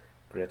yesterday, so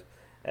great.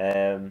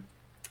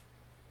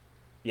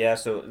 Yeah,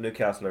 so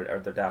Newcastle are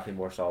they're definitely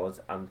more solid,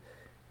 and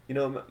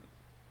a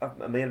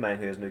mate of mine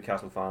who is a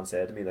Newcastle fan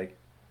said to me, like,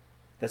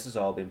 this has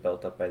all been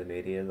built up by the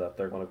media that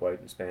they're going to go out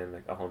and spend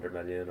like 100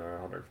 million or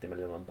 150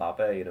 million on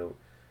Mbappe.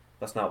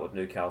 That's not what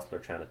Newcastle are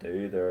trying to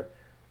do. They're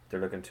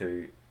looking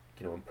to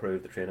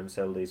improve the training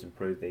facilities,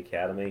 improve the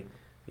academy,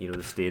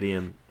 the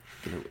stadium,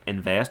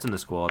 invest in the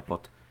squad,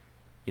 but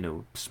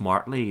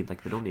smartly.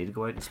 Like they don't need to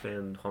go out and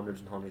spend hundreds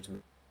and hundreds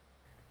of,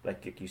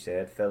 like you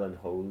said, fill in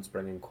holes,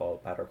 bringing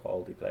better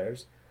quality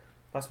players.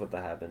 That's what they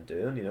have been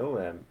doing.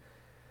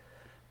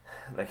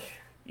 Like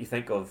you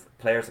think of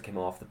players that came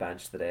off the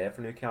bench today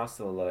for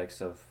Newcastle, the likes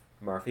of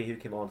Murphy, who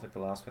came on for the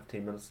last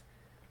 15 minutes.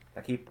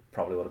 Like he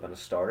probably would have been a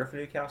starter for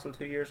Newcastle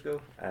 2 years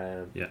ago.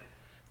 Yeah.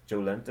 Joe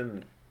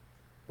Linton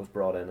was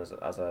brought in as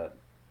a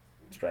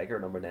striker,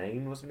 number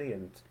 9, wasn't he?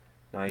 And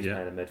now he's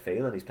playing in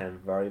midfield, and he's playing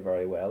very,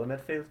 very well in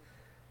midfield.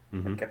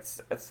 Like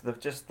they've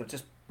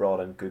just brought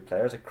in good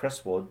players. Like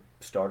Chris Wood,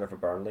 starter for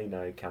Burnley,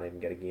 now can't even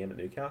get a game at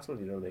Newcastle.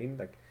 You know what I mean?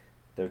 Like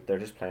they're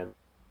just playing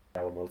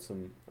Callum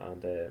Wilson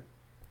and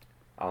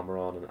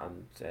Almiron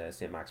and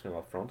St. Maximin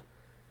up front.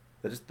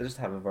 They just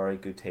have a very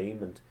good team,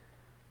 and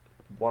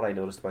what I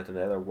noticed about them,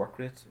 their work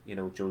rate. You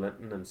know, Joe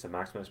Linton and St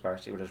Maximin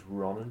especially were just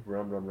run,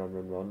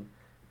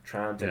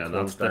 trying to Yeah, close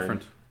that's down.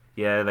 different.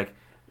 Yeah, like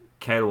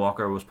Kyle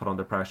Walker was put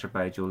under pressure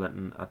by Joe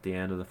Linton at the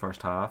end of the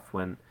first half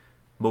when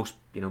most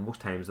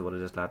times they would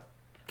have just let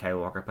Kyle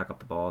Walker pick up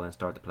the ball and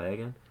start to play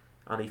again,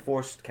 and he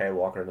forced Kyle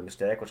Walker into a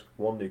mistake which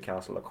won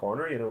Newcastle a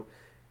corner. You know,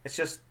 it's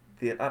just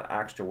that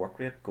extra work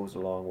rate goes a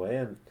long way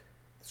and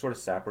sort of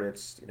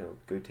separates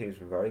good teams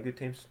from very good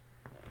teams.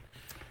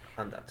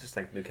 And I just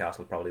think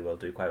Newcastle probably will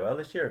do quite well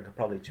this year and can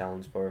probably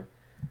challenge for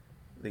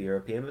the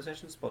European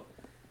positions. But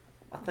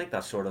I think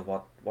that's sort of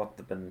what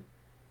they've been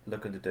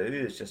looking to do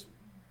is just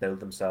build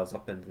themselves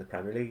up into the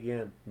Premier League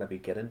again, maybe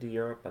get into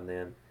Europe, and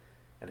then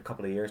in a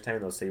couple of years' time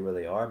they'll see where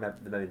they are.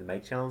 Maybe they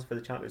might challenge for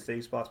the Champions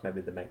League spots,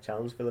 maybe they might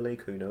challenge for the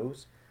league, who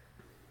knows.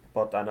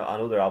 But I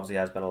know there obviously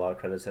has been a lot of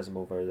criticism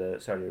over the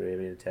Saudi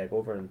Arabian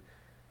takeover, and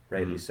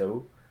rightly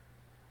so.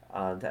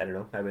 And I don't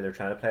know, maybe they're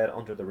trying to play it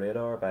under the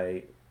radar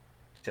by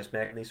just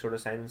making these sort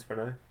of signings for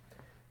now.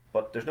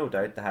 But there's no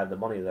doubt they have the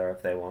money there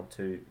if they want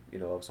to. You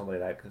know, if somebody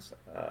like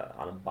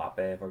an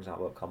Mbappe, for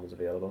example, comes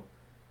available,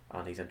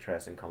 and he's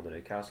interested in coming to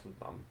Newcastle,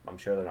 I'm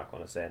sure they're not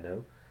going to say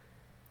no.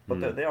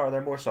 But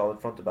they're more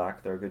solid front to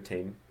back. They're a good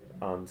team,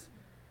 and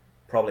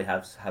probably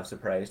have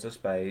surprised us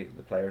by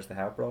the players they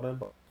have brought in.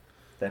 But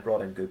they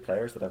brought in good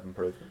players that have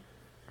improved them.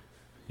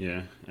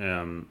 Yeah,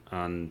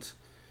 and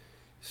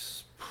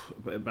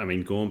I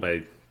mean, going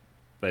by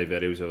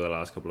videos over the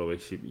last couple of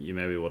weeks, you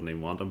maybe wouldn't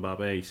even want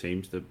Mbappe. He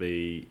seems to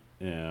be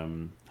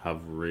have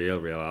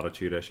real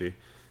attitude issue,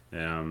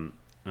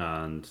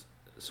 and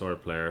sort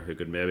of player who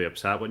could maybe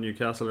upset what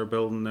Newcastle are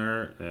building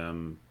there.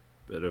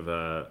 Bit of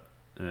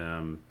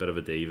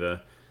a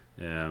diva,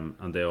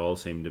 and they all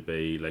seem to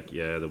be like,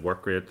 the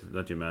work rate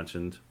that you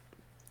mentioned,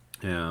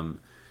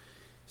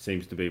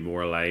 seems to be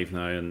more alive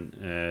now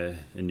in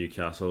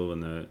Newcastle when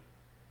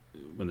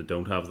they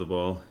don't have the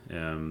ball.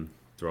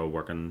 They're all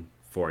working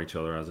for each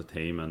other as a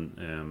team,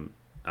 and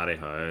Eddie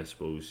Howe, I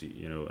suppose,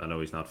 I know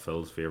he's not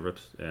Phil's favourite,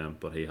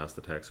 but he has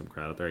to take some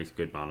credit there. He's a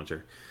good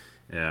manager.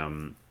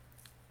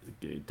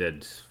 He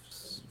did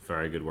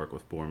very good work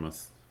with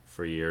Bournemouth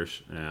for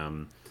years.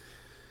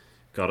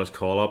 Got his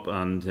call up,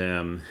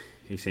 and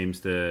he seems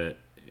to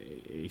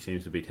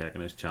be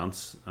taking his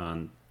chance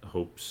and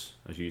hopes,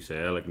 as you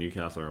say, like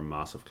Newcastle are a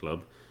massive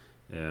club.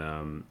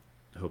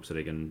 Hopes that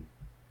he can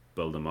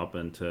build them up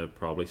into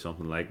probably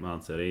something like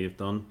Man City have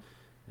done,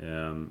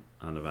 and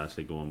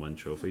eventually go and win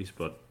trophies.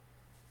 But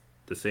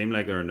they seem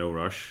like they're in no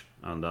rush,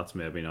 and that's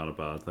maybe not a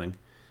bad thing.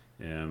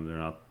 They're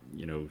not,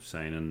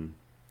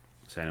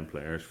 signing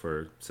players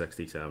for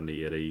 60,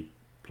 70, 80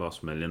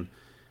 plus million.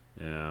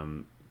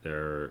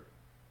 They're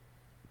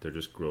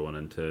just growing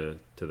into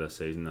this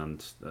season,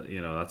 and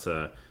that's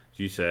as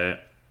you say,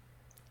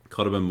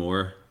 could have been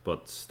more,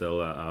 but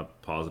still a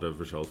positive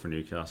result for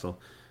Newcastle.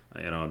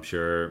 I'm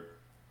sure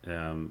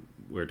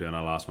we're doing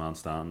a last man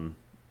standing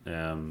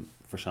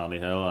for Shanley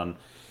Hill, and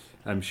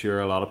I'm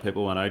sure a lot of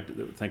people went out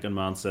thinking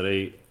Man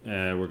City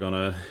we're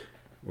gonna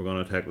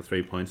take the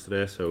 3 points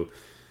today. So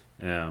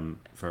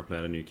fair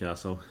play to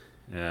Newcastle.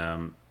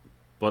 But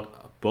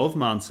above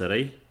Man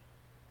City,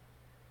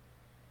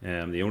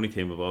 the only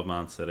team above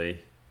Man City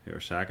who are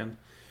second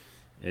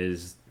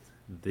is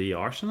the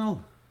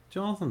Arsenal,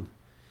 Jonathan.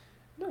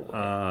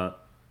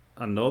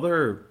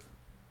 Another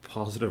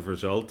positive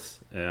result,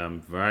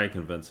 very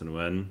convincing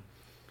win,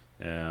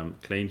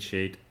 clean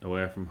sheet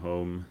away from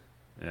home,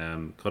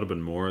 could have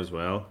been more as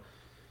well.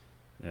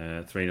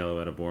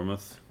 3-0 out of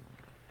Bournemouth.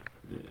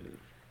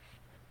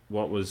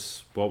 What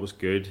was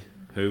good?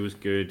 Who was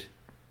good?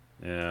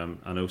 I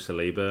know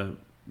Saliba,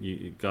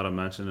 you got a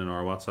mention in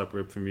our WhatsApp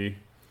group from you.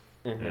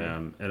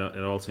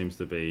 It all seems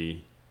to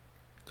be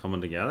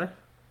coming together.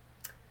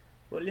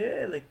 Well,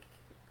 yeah, like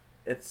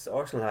it's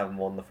Arsenal haven't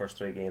won the first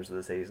 3 games of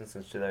the season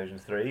since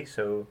 2003,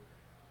 so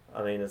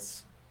I mean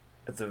it's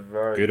a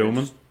very good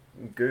omen.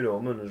 Good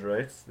omen is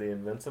right. The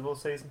invincible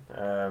season.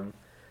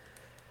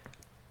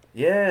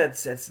 Yeah,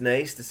 it's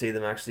nice to see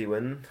them actually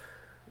win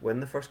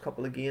the first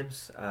couple of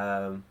games.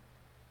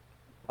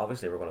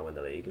 Obviously we're going to win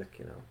the league,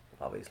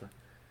 obviously.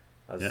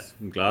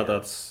 I'm glad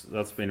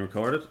that's been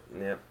recorded.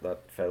 Yeah,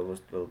 that Phil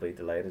will be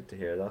delighted to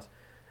hear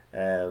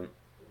that.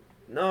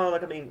 No,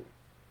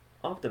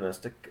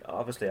 optimistic.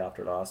 Obviously,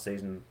 after last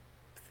season,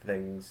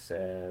 things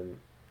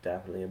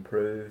definitely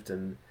improved,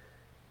 and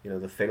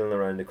the feeling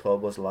around the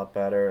club was a lot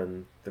better,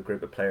 and the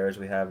group of players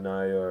we have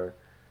now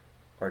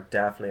are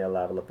definitely a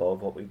level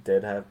above what we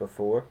did have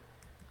before.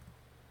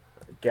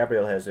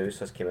 Gabriel Jesus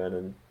has come in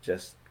and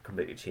just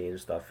completely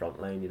changed that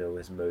front line.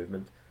 His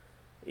movement.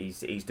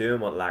 He's doing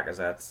what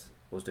Lacazette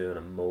was doing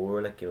and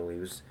more. He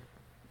was,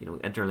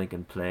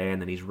 interlinking play,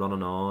 and then he's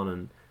running on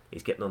and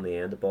he's getting on the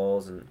end of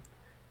balls, and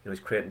he's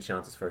creating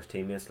chances for his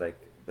teammates. Like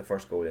the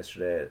first goal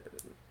yesterday,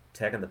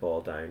 taking the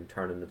ball down,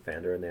 turning the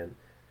defender, and then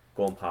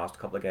going past a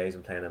couple of guys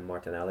and playing in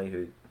Martinelli,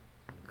 who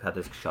had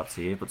this shot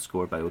saved but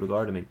scored by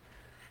Odegaard. I mean,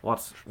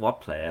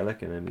 what play?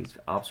 He's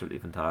absolutely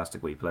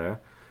fantastic wee player.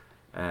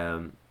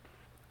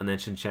 And then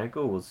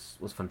Shinchenko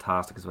was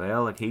fantastic as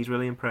well. He's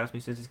really impressed me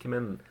since he's come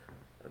in.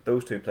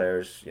 those two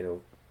players,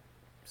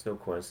 it's no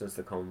coincidence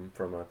they come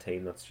from a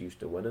team that's used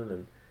to winning,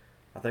 and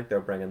I think they're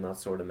bringing that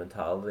sort of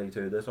mentality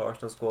to this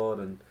Arsenal squad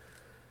and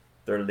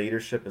their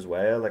leadership as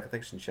well. Like I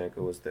think Shinchenko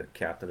was the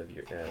captain of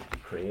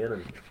Ukraine,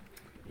 and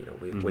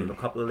we have a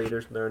couple of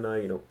leaders there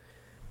now.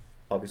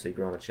 Obviously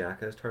Granit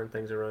Xhaka has turned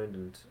things around,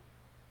 and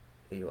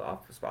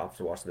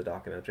after watching the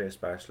documentary,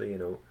 especially, I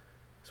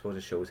suppose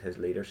it shows his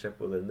leadership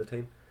within the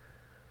team.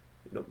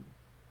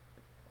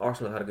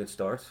 Arsenal had a good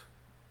start.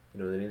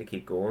 They need to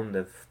keep going.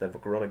 They've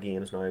a run of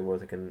games now where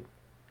they can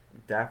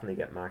definitely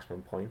get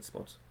maximum points,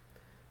 but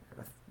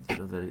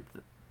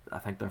I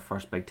think their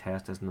first big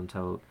test isn't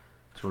until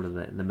sort of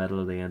the middle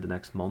of the end of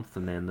next month,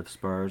 and then the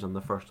Spurs on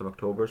the 1st of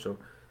October. So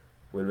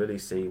we'll really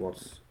see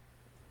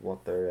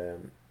what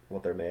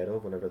they're made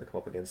of whenever they come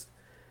up against,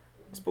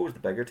 I suppose, the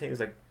bigger teams.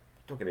 Like,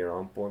 don't get me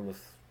wrong,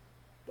 Bournemouth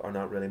are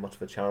not really much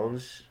of a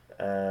challenge,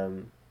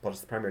 but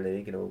it's the Premier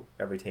League.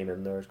 Every team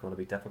in there is going to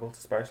be difficult,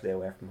 especially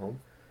away from home.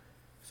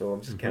 So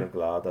I'm just kind of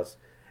glad that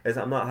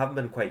I haven't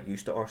been quite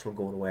used to Arsenal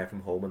going away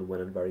from home and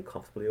winning very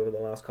comfortably over the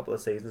last couple of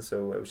seasons.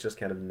 So it was just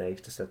kind of nice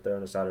to sit there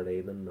on a Saturday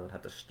evening and not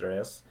have to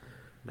stress.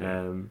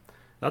 Yeah.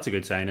 That's a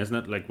good sign, isn't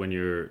it? Like when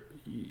you're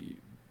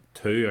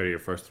 2 out of your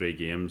first 3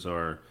 games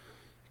are,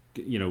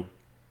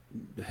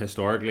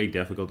 historically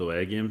difficult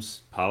away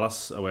games.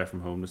 Palace away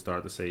from home to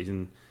start the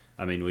season.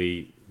 I mean,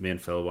 me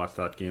and Phil watched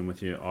that game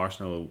with you.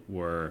 Arsenal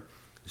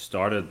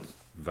started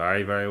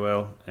very, very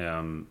well.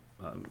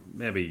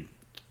 Maybe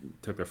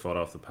took their foot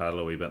off the pedal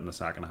a wee bit in the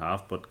second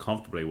half, but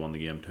comfortably won the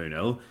game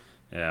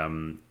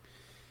 2-0.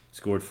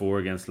 Scored 4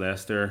 against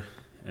Leicester.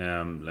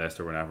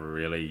 Leicester were never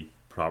really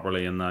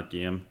properly in that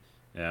game.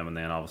 And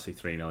then obviously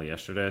 3-0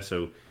 yesterday.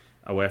 So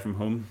away from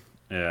home,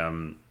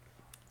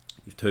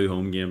 you've 2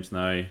 home games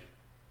now.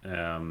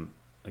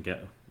 Again,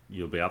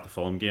 you'll be at the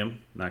Fulham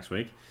game next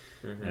week.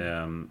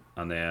 And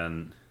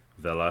then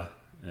Villa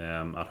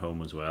at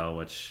home as well,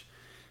 which,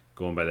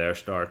 going by their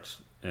start,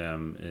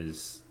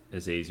 is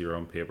easier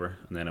on paper,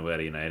 and then away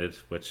to United,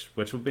 which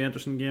would be an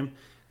interesting game,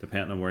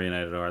 depending on where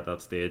United are at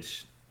that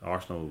stage.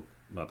 Arsenal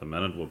at the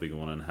minute will be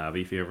going in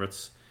heavy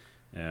favourites,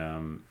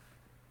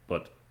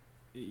 but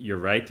you're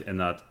right in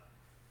that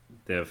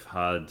they've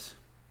had,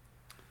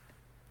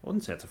 I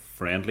wouldn't say it's a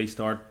friendly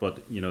start,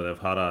 but they've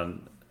had a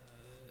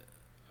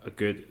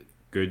good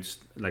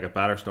like a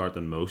better start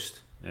than most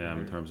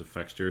in terms of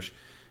fixtures,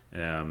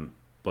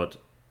 but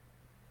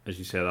as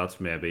you say, that's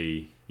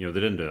maybe they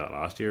didn't do that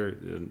last year.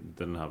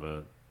 They had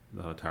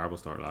a terrible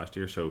start last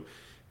year, so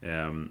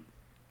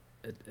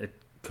it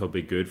could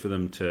be good for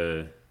them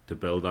to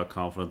build that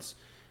confidence,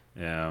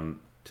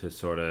 to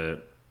sort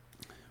of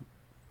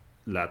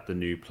let the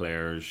new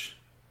players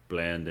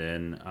blend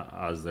in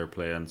as they're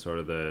playing sort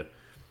of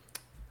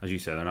as you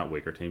said, they're not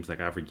weaker teams. Like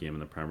every game in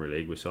the Premier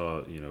League, we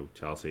saw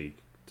Chelsea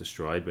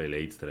destroyed by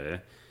Leeds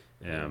today.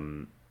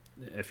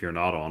 If you're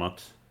not on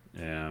it,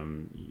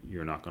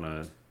 you're not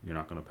gonna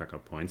pick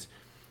up points.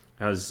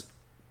 Has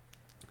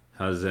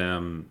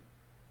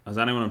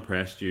anyone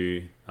impressed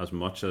you as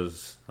much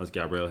as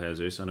Gabriel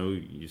Jesus? I know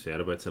you said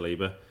about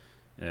Saliba.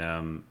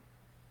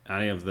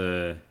 Any of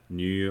the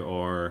new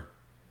or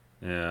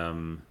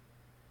I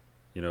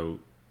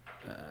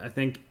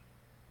think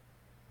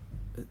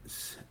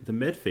the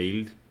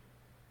midfield,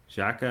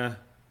 Xhaka,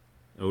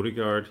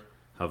 Odegaard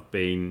have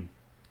been,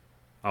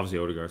 obviously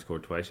Odegaard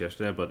scored twice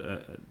yesterday, but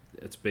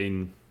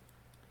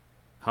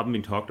haven't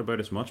been talked about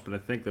as much. But I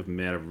think they've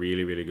made a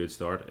really, really good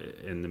start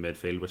in the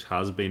midfield, which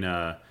has been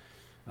an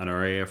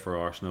area for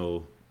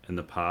Arsenal in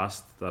the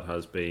past that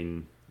has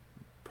been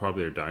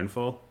probably their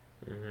downfall.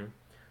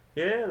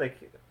 Yeah,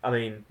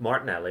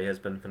 Martinelli has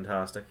been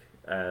fantastic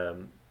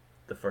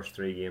the first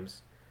 3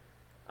 games,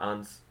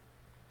 and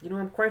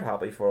I'm quite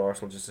happy for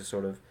Arsenal just to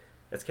sort of,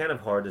 it's kind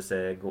of hard to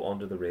say go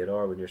under the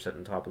radar when you're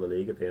sitting top of the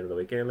league at the end of the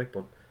weekend,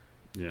 but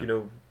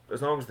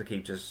as long as they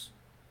keep just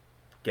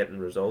getting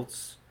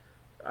results.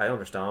 I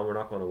understand we're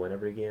not going to win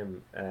every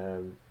game.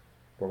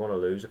 We're going to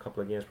lose a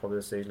couple of games probably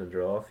this season and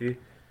draw a few.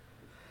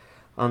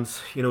 And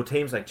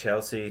teams like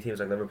Chelsea,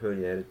 teams like Liverpool,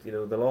 United,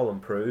 they'll all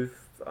improve.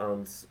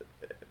 And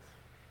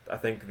I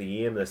think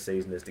the aim this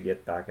season is to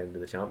get back into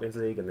the Champions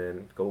League and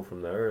then go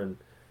from there and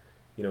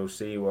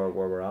see where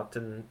we're at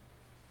in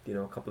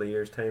a couple of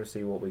years' time,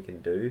 see what we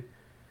can do.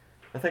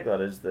 I think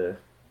that is the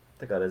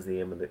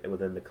aim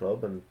within the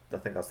club, and I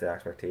think that's the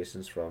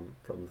expectations from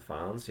the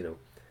fans. You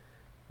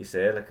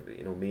say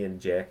me and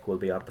Jack will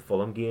be at the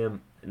Fulham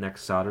game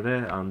next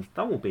Saturday, and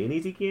that won't be an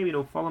easy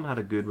game. Fulham had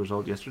a good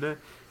result yesterday.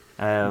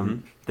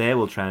 They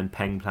will try and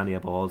ping plenty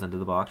of balls into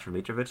the box for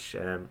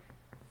Mitrovic.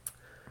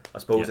 I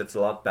suppose it's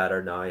a lot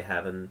better now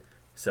having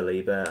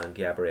Saliba and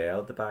Gabriel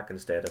at the back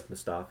instead of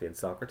Mustafi and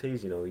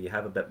Socrates. You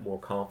have a bit more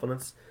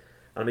confidence.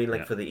 I mean,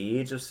 for the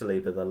age of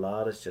Saliba, the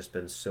lad has just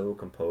been so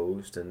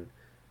composed, and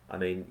I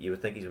mean, you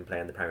would think he's been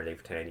playing the Premier League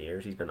for 10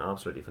 years. He's been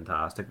absolutely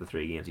fantastic the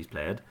 3 games he's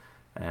played.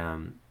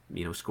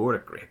 Scored a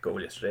great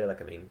goal yesterday.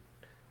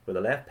 With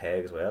a left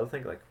peg as well. I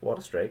think, what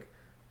a strike.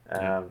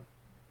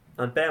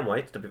 And Ben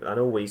White, I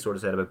know we sort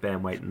of said about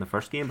Ben White in the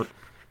first game, but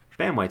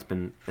Ben White's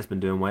been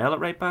doing well at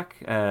right back.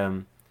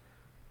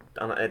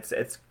 and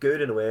it's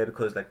good in a way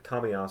because like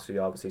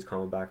Tomiyasu obviously is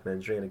coming back from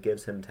injury and it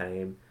gives him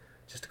time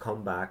just to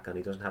come back and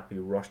he doesn't have to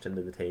be rushed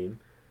into the team.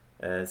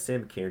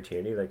 Same with Kieran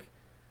Tierney, like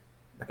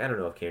I don't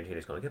know if Kieran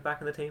Tierney's going to get back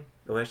in the team.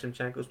 The way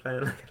Shinchenko's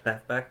playing like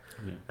left back.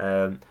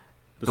 Yeah.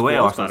 The way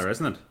squad's Arsenal's better,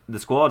 isn't it? The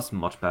squad's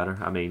much better.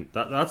 I mean,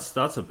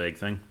 That's a big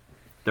thing.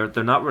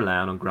 they're not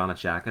relying on Granit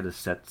Xhaka to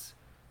sit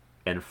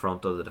in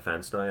front of the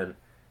defence now, and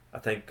I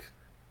think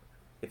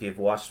if you've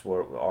watched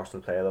where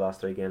Arsenal play the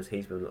last 3 games,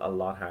 he's been a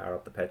lot higher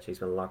up the pitch. He's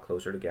been a lot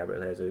closer to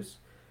Gabriel Jesus,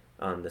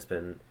 and it's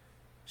been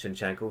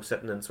Shinchenko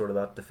sitting in sort of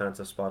that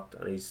defensive spot,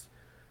 and he's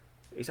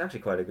actually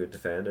quite a good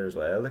defender as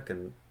well. Like,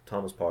 and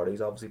Thomas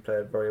Partey's obviously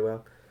played very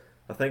well.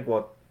 I think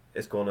what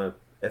is gonna,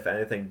 if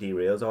anything,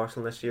 derails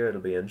Arsenal this year,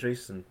 it'll be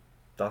injuries, and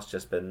that's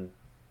just been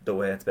the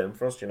way it's been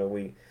for us. You know,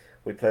 we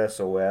play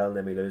so well, and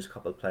then we lose a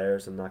couple of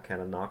players, and that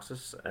kind of knocks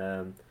us.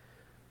 And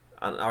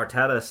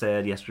Arteta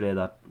said yesterday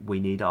that we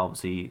need to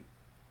obviously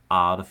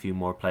add a few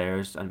more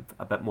players and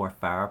a bit more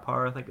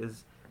firepower, I think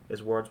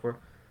his words were.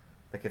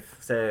 Like if,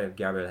 say,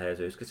 Gabriel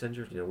Jesus gets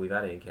injured, you know, we've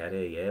had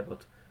Nketiah, yeah,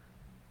 but,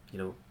 you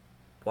know,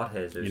 what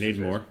Jesus... You need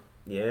more.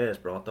 Yeah, has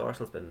brought to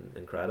Arsenal's been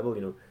incredible.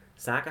 You know,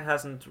 Saka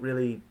hasn't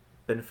really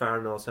been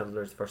firing all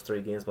cylinders the first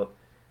 3 games, but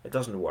it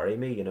doesn't worry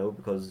me, you know,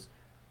 because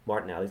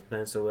Martinelli's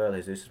playing so well,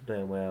 Jesus is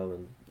playing well,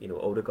 and, you know,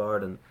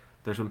 Odegaard, and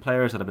there's been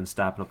players that have been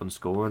stepping up and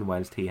scoring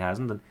whilst he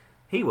hasn't, and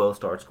he will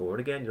start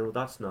scoring again. You know,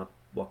 that's not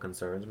what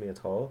concerns me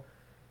at all.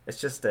 It's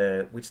just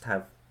we just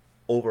have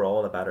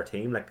overall a better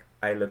team. Like,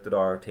 I looked at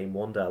our team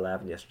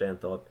 1-11 yesterday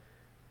and thought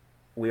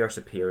we are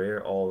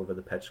superior all over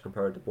the pitch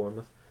compared to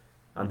Bournemouth,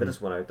 and they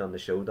just went out and they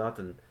showed that,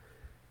 and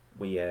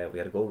we had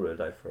a goal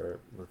ruled out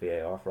with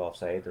VAR for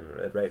offside, and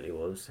it rightly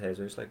was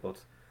Jesus. Like, but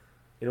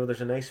you know,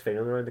 there's a nice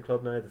feeling around the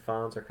club now. The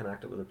fans are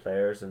connected with the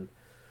players, and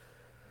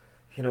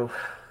you know,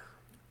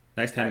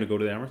 Next time to go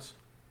to the Emirates.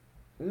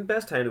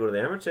 best time to go to the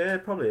Emirates. Yeah,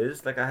 it probably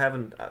is. Like, I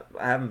haven't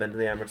been to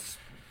the Emirates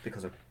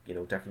because of, you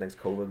know, different things,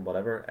 COVID and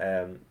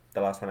whatever.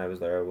 The last time I was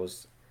there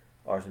was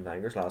Arsene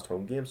Wenger's last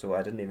home game, so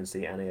I didn't even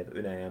see any of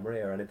Unai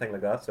Emery or anything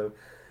like that. So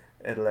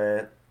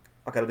it'll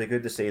be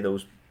good to see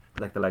those,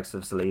 like the likes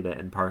of Salida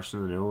in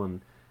person, you know,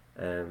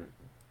 and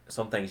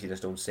some things you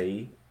just don't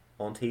see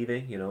on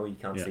TV. You know, you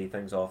can't see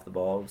things off the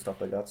ball and stuff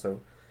like that.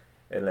 So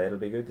it'll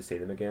be good to see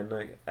them again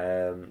now.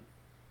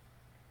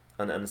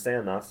 And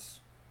saying that,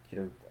 you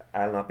know,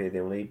 I'll not be the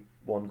only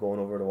one going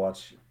over to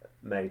watch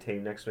my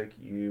team next week.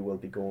 You will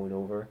be going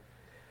over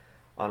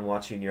and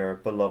watching your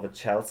beloved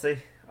Chelsea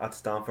at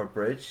Stamford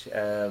Bridge.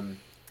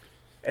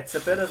 It's a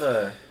bit of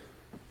a,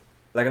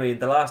 like, I mean,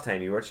 the last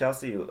time you were at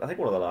Chelsea, I think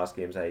one of the last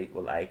games I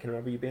can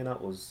remember you being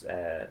at was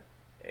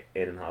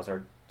Eden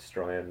Hazard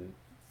destroying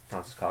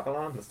Francis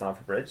Coquelin at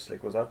Stamford Bridge.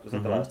 Like, was that the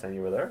last time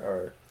you were there,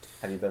 or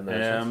have you been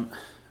there since?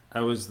 I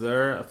was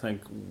there, I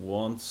think,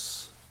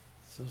 once.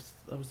 So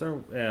I was there.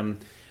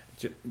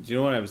 Do you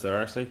know when I was there?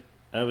 Actually,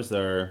 I was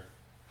there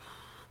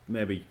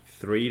maybe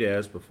 3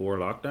 days before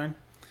lockdown.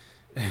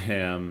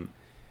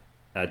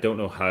 I don't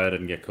know how I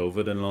didn't get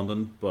COVID in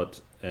London,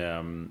 but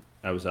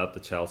I was at the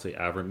Chelsea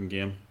Everton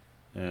game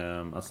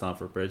at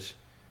Stamford Bridge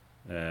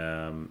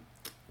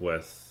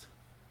with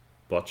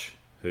Butch,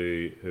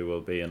 who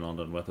will be in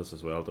London with us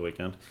as well the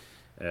weekend.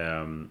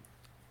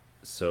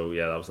 So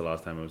yeah, that was the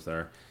last time I was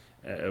there.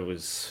 It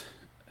was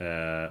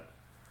a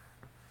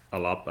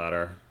lot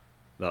better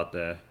that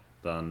day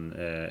than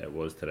it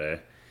was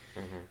today.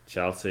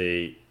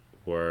 Chelsea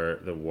were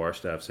the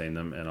worst I've seen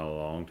them in a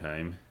long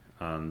time,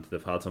 and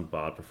they've had some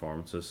bad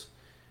performances.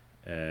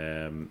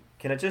 Can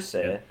I just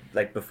say,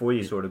 like, before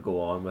you sort of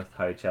go on with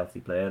how Chelsea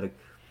play, like,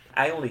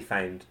 I only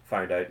found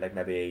out like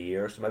maybe a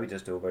year, so maybe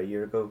just over a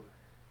year ago,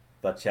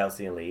 that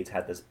Chelsea and Leeds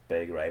had this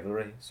big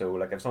rivalry. So,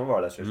 like, if some of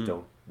our listeners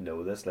don't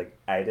know this, like,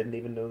 I didn't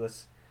even know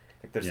this.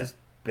 Like, there's this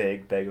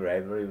big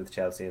rivalry with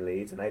Chelsea and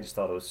Leeds, and I just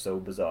thought it was so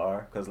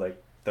bizarre because,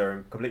 like, they're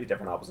in completely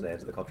different opposite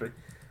ends of the country.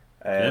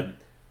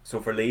 So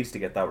for Leeds to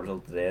get that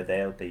result today,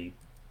 they'll be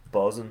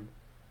buzzing.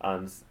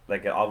 And,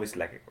 like, obviously,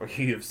 like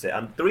you've said,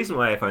 and the reason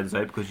why I found this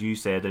out because you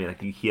said that,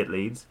 like, you hate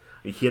Leeds,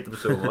 you hate them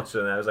so much,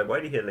 and I was like, why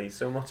do you hate Leeds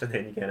so much? And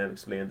then you kind of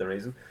explained the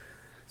reason.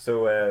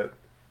 So,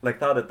 like,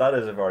 that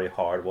is a very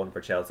hard one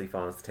for Chelsea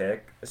fans to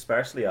take,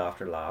 especially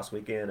after last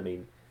weekend. I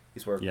mean,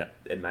 these were,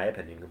 in my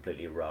opinion,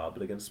 completely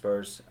robbed against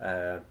Spurs.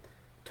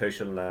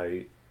 Tuchel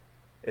now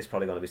is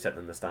probably going to be sitting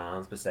in the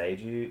stands beside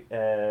you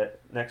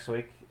next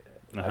week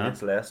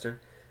against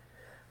Leicester.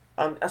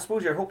 And I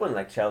suppose you're hoping,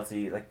 like,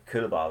 Chelsea, like,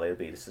 Koulibaly will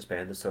be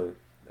suspended, so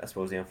I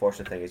suppose the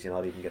unfortunate thing is you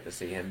not even get to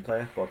see him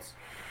play. But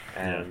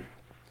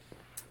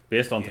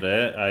based on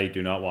today, I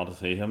do not want to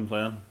see him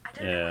playing.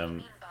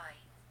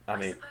 I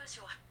mean,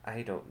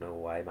 I don't know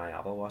why my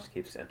Apple Watch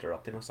keeps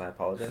interrupting us. I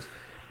apologise.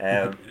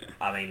 I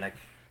mean, like,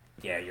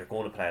 yeah, you're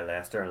going to play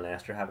Leicester, and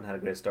Leicester haven't had a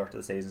great start to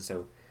the season,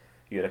 so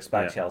you'd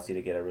expect Chelsea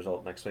to get a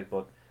result next week.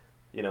 But,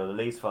 you know, the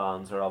Leeds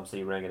fans are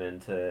obviously ringing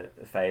into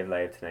 5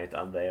 Live tonight,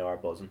 and they are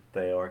buzzing.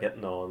 They are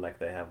getting on like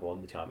they have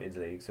won the Champions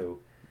League. So,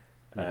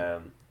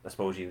 I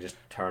suppose you can just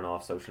turn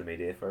off social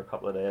media for a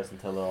couple of days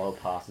until it all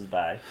passes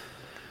by.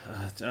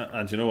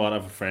 And you know what? I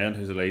have a friend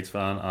who's a Leeds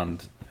fan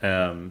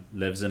and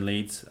lives in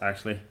Leeds.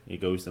 Actually, he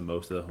goes to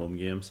most of the home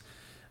games,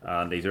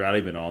 and he's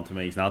already been on to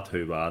me. He's not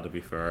too bad, to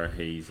be fair. Was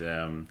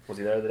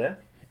he there today?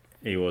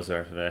 He was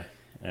there today.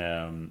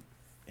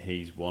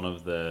 He's one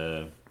of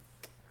the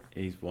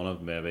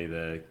maybe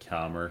the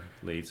calmer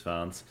Leeds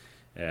fans,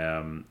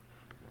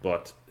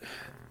 but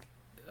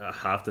I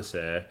have to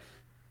say,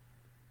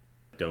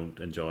 I don't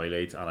enjoy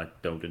Leeds and I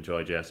don't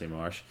enjoy Jesse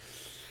Marsh.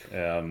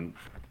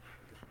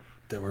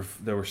 They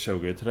were so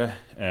good today.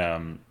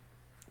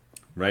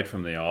 Right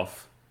from the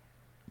off,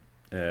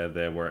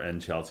 they were in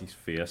Chelsea's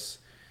face.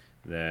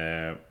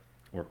 They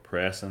were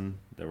pressing.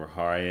 They were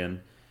harrying.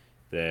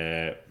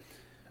 I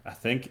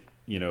think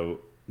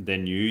they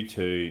knew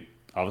to.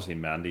 Obviously,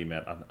 Mendy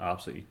made an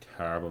absolutely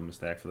terrible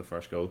mistake for the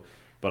first goal,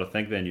 but I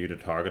think they knew to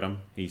target him.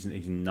 He's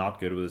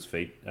not good with his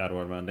feet,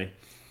 Edouard Mendy.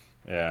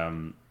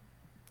 And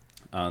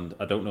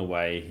I don't know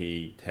why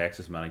he takes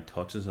as many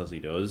touches as he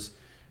does,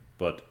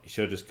 but he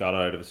should have just got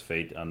out of his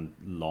feet and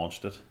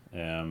launched it.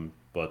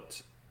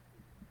 But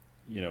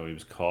he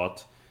was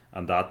caught,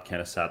 and that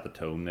kind of set the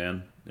tone.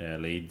 Then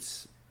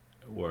Leeds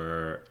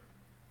were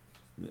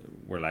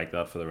like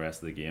that for the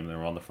rest of the game. They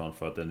were on the front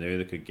foot. They knew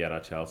they could get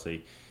at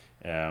Chelsea.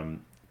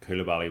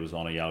 Koulibaly was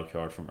on a yellow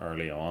card from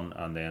early on,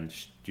 and then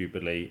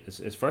stupidly,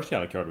 his first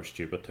yellow card was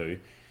stupid too.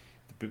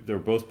 They were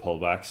both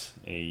pullbacks.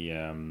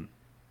 The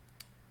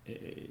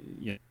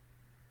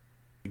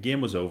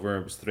game was over.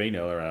 It was 3-0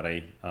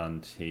 already,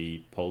 and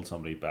he pulled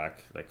somebody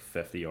back like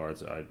 50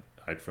 yards out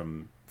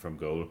from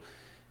goal,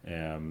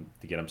 to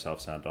get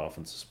himself sent off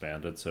and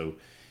suspended. So,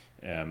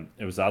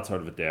 it was that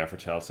sort of a day for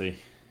Chelsea.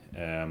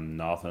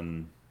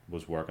 Nothing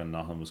was working.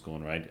 Nothing was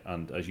going right.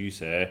 And as you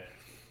say,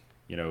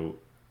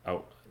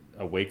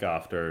 a week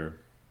after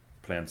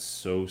playing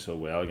so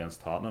well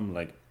against Tottenham,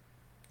 like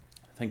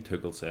I think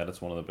Tuchel said,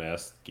 it's one of the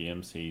best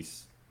games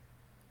he's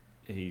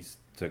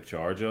took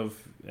charge of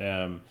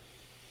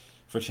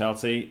for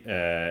Chelsea,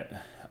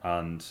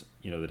 and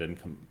they didn't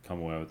come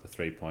away with the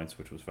 3 points,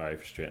 which was very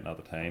frustrating at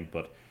the time.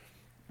 But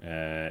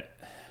there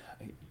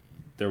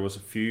was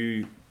a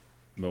few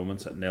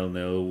moments at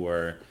 0-0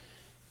 where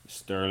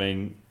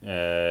Sterling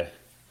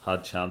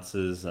had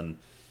chances and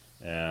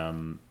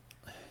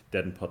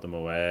didn't put them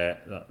away.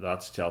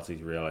 That's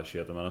Chelsea's real issue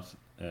at the minute.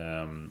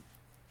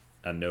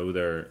 I know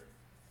they're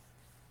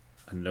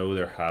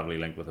heavily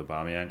linked with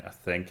Aubameyang.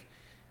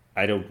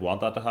 I don't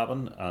want that to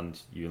happen,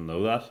 and you'll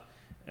know that,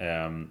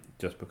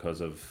 just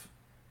because of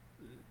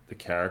the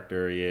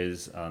character he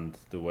is and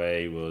the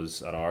way he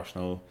was at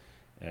Arsenal.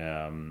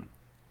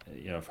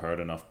 I've heard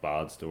enough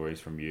bad stories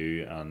from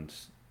you, and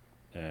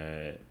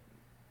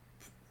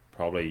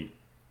probably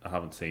I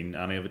haven't seen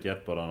any of it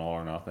yet, but on All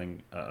or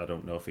Nothing, I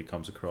don't know if he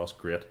comes across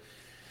great.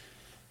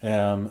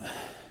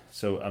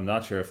 So I'm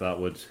not sure if that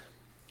would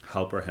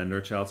help or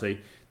hinder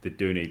Chelsea. They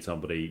do need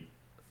somebody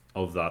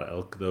of that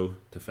ilk, though,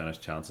 to finish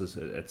chances.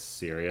 It's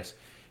serious.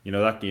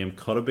 That game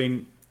could have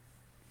been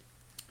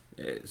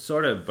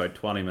sort of about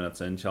 20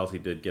 minutes in. Chelsea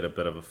did get a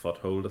bit of a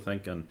foothold, I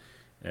think, and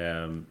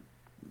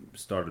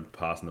started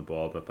passing the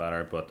ball a bit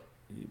better, but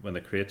when they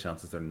create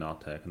chances, they're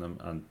not taking them,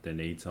 and they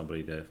need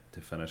somebody to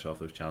finish off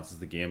those chances.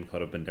 The game could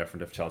have been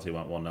different if Chelsea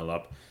went 1-0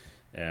 up,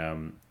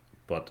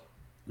 but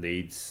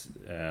Leeds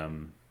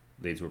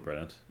were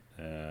brilliant.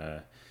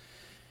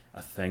 I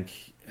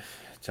think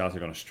Chelsea are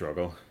going to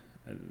struggle.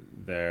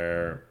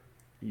 They're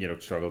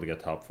struggle to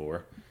get top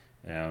four.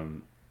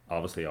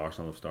 Obviously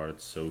Arsenal have started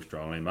so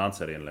strongly. Man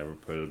City and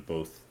Liverpool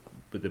both,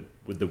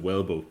 with the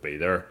will both be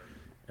there,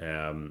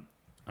 and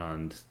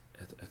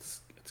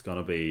it's going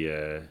to be.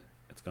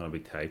 It's going to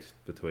be tight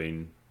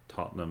between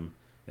Tottenham,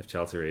 if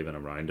Chelsea are even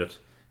around it,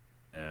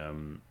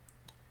 and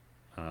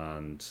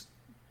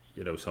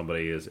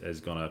somebody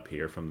is going to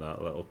appear from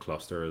that little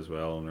cluster as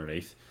well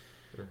underneath.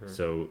 Mm-hmm.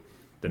 So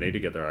they need to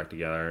get their act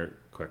together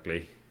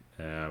quickly.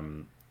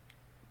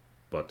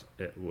 But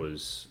it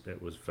was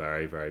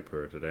very, very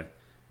poor today.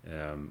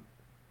 There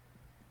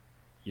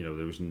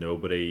was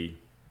nobody.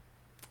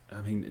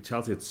 I mean,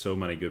 Chelsea had so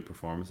many good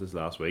performances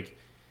last week.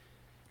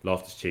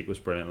 Loftus-Cheek was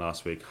brilliant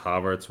last week.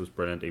 Havertz was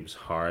brilliant. He was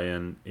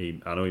harrying.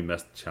 I know he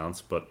missed the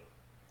chance, but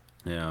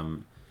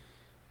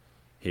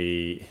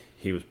he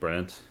was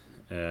brilliant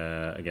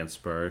against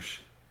Spurs,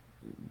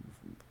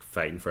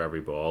 fighting for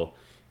every ball.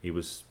 He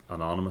was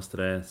anonymous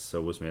today.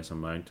 So was Mason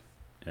Mount.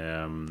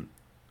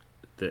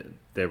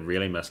 They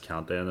really missed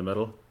Kante in the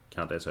middle.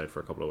 Kante's out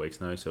for a couple of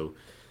weeks now, so.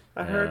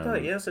 I heard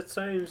that. Yes,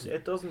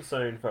 it doesn't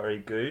sound very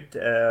good.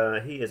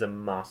 He is a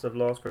massive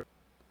loss for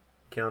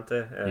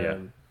Kante. Yeah.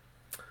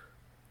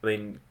 I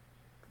mean,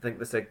 I think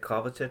they said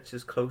Kovacic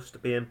is close to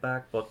being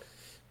back, but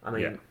I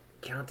mean,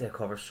 Kante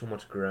covers so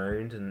much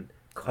ground and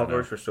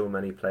covers for so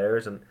many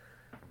players, and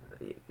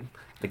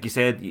like you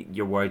said,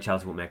 you're worried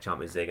Chelsea won't make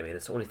Champions League. I mean,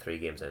 it's only 3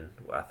 games in.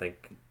 I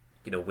think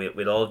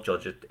we'll all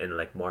judge it in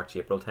like March,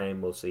 April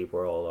time. We'll see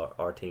where all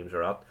our teams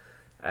are at.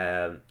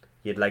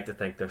 You'd like to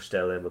think they're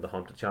still in with the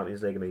hunt of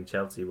Champions League. I mean,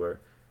 Chelsea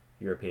were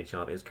European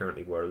champions,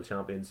 currently world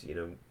champions.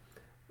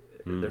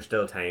 There's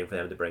still time for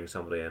them to bring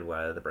somebody in,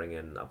 whether they bring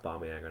in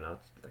Aubameyang or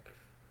not. Like,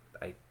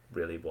 I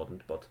really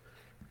wouldn't. But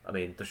I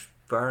mean, there's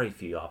very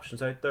few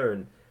options out there,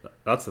 and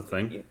That's the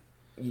thing.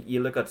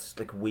 you look at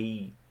like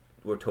we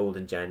were told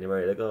in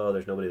January, like, oh,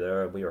 there's nobody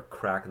there. We were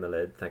cracking the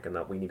lid, thinking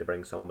that we need to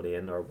bring somebody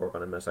in, or we're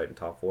going to miss out in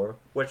top four,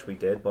 which we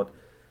did. But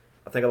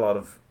I think a lot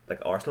of like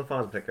Arsenal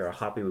fans, in particular, are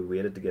happy we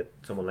waited to get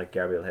someone like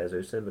Gabriel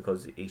Jesus in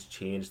because he's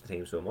changed the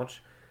team so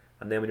much.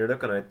 And then when you're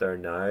looking out there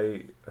now,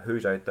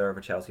 who's out there for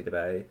Chelsea to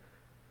buy?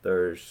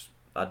 There's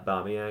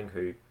Aubameyang,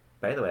 who,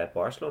 by the way, at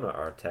Barcelona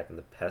are taking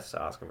the piss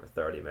asking for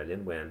 30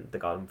 million when they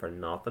got him for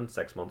nothing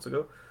 6 months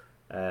ago.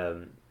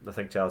 I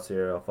think Chelsea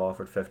are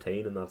offered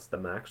 15, and that's the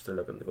max they're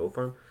looking to go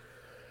for him.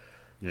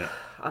 Yeah.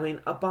 I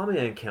mean,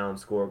 Aubameyang can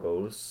score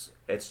goals.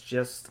 It's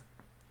just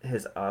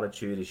his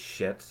attitude is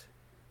shit.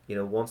 You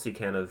know, once he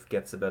kind of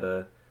gets a bit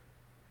of,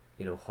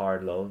 you know,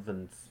 hard love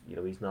and, you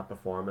know, he's not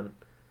performing,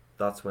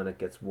 that's when it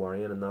gets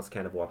worrying, and that's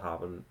kind of what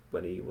happened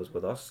when he was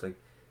with us. Like,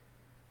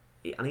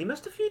 and he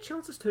missed a few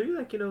chances too.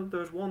 Like, you know,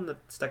 there's one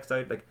that sticks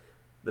out. Like,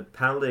 the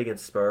penalty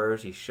against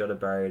Spurs, he should have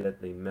buried it,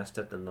 and he missed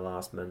it in the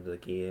last minute of the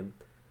game,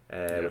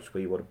 which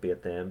we would have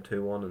beat them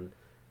 2-1. And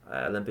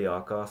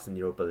Olympiacos in the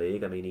Europa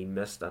League, I mean, he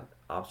missed an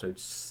absolute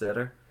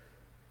sitter.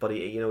 But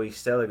he's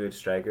still a good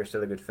striker,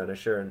 still a good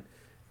finisher, and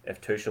if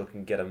Tuchel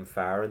can get him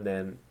firing,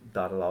 then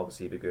that'll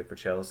obviously be good for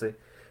Chelsea.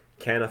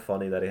 Kind of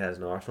funny that he has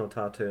an Arsenal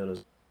tattoo on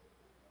his.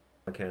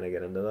 I kind of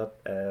get into that.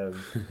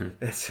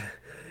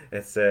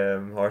 It's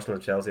Arsenal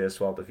and Chelsea has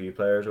swapped a few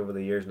players over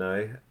the years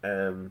now.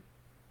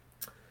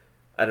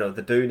 I don't know,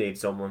 they do need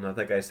someone. I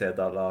think I said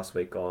that last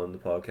week on the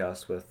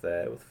podcast with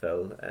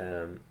Phil.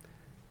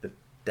 They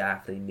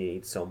definitely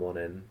need someone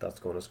in that's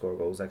going to score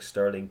goals. Like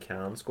Sterling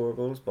can score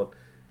goals, but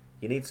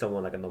you need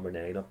someone like a number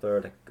 9 up there.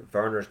 Like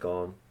Werner's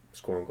gone,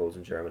 scoring goals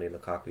in Germany.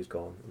 Lukaku's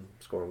gone,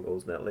 scoring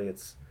goals in Italy.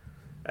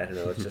 I don't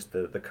know. It's just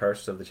the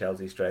curse of the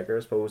Chelsea striker,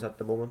 I suppose, at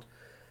the moment.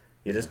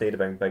 You just need to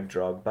bring Big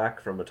Drog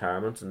back from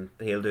retirement, and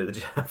he'll do the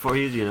job for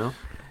you. You know.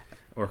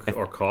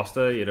 Or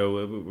Costa, you know,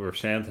 we were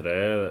saying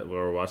today that we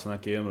were watching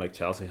that game, like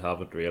Chelsea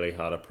haven't really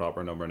had a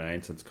proper number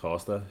 9 since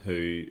Costa,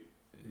 who,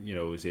 you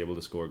know, was able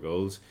to score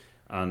goals.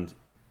 And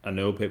I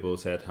know people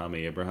said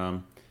Tammy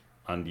Abraham,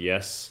 and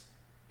yes,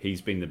 he's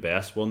been the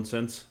best one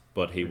since,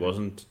 but he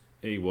wasn't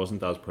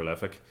as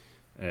prolific,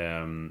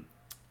 and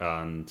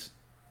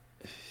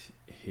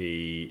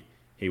he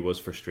was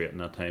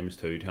frustrating at times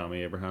too,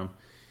 Tammy Abraham.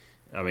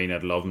 I mean,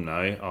 I'd love him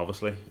now,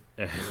 obviously,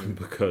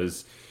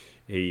 because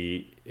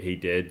he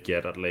did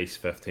get at least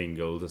 15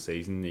 goals a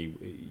season.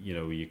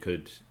 You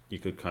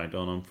could count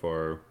on him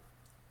for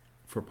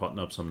putting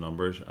up some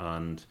numbers,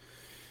 and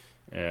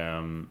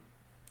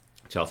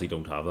Chelsea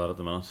don't have that at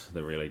the minute.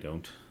 They really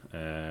don't.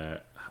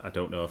 I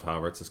don't know if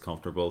Havertz is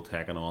comfortable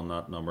taking on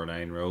that number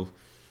 9 role,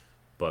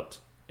 but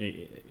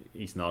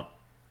he's not.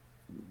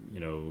 You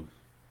know,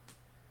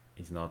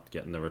 he's not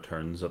getting the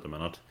returns at the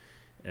minute.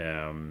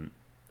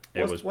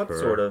 What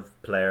sort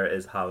of player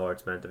is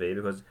Havertz meant to be?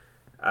 Because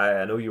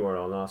I know you were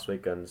on last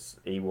week and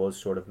he was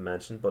sort of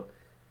mentioned, but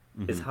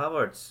is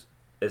Havertz,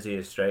 is he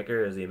a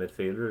striker? Is he a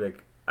midfielder?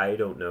 Like, I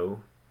don't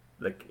know.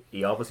 Like,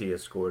 he obviously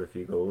has scored a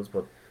few goals,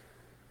 but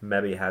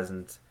maybe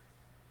hasn't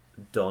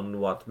done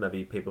what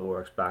maybe people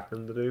were expecting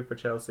him to do for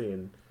Chelsea.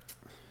 And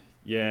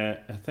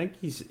yeah, I think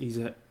he is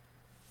a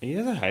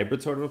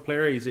hybrid sort of a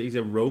player. He's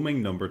a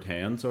roaming number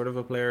 10 sort of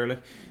a player.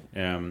 Like,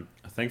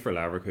 I think for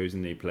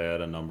Leverkusen he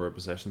played a number of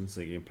positions.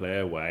 He can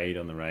play wide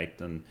on the right,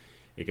 and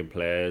he can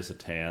play as a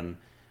 10,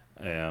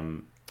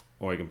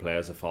 or he can play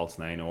as a false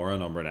 9 or a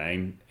number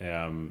 9.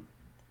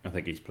 I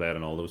think he's played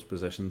in all those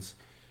positions.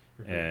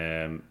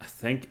 I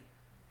think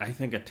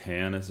a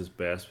 10 is his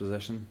best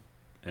position.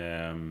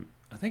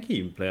 I think he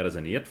even played as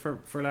an 8 for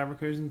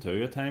Leverkusen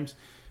too at times,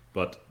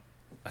 but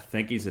I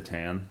think he's a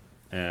 10.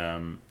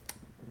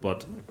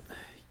 But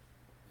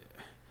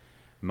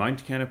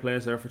Mount kind of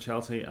plays there for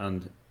Chelsea,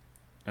 and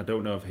I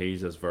don't know if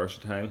he's as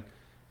versatile.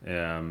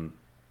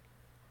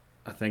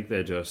 I think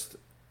they just,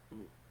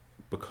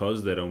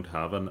 because they don't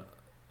have a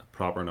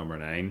proper number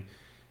 9,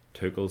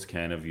 Tuchel's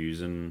kind of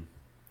using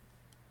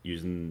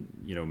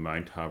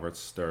Mount, Havertz,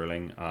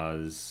 Sterling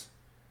as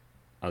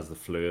the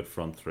fluid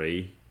front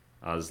three,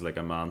 as like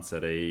a Man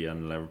City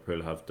and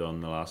Liverpool have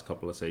done the last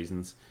couple of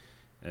seasons.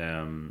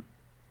 But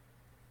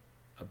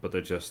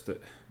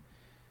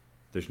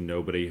there's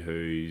nobody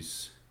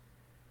who's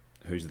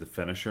the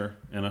finisher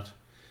in it.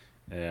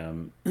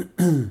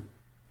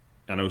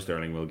 I know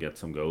Sterling will get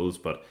some goals,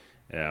 but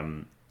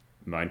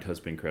Mount has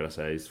been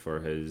criticised for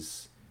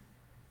his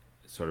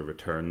sort of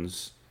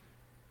returns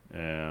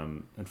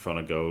in front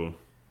of goal,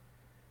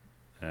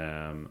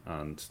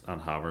 and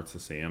Havertz the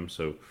same.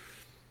 So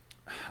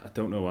I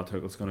don't know what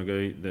Tuchel's going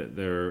to do.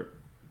 They're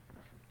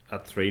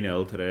at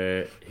 3-0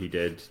 today. He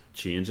did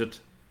change it.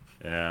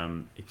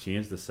 He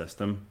changed the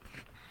system,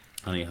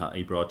 and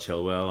he brought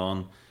Chilwell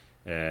on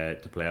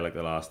to play like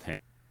the last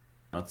 10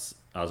 minutes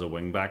as a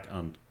wing back,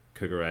 and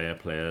Kukureya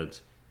played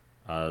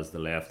as the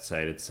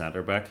left-sided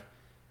centre back.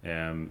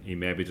 He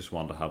maybe just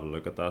wanted to have a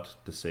look at that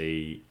to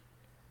see,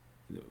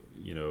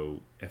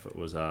 if it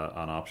was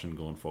an option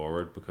going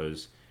forward,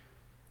 because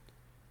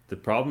the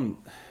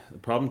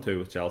problem too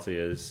with Chelsea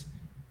is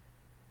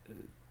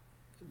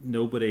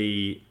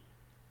nobody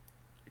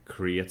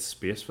creates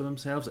space for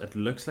themselves. It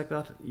looks like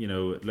that,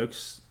 it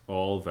looks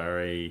all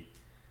very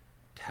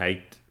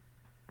tight.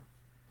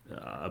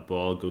 A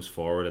ball goes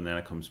forward and then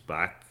it comes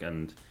back,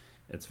 and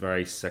it's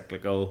very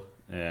cyclical.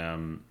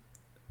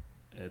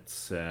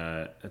 It's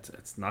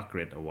not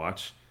great to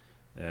watch.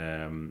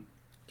 Do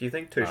you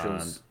think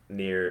Tuchel's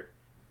near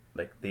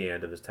like the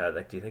end of his time?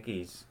 Like, do you think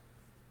he's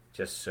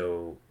just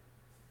so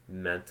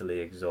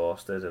mentally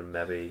exhausted and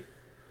maybe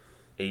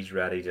he's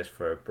ready just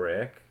for a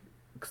break?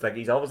 Because like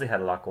he's obviously had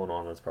a lot going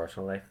on in his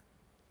personal life,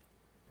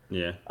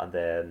 Yeah, and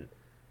then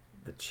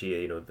the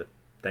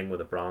thing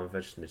with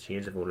Abramovich and the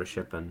change of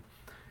ownership, and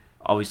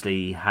obviously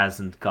he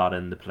hasn't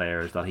gotten the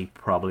players that he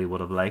probably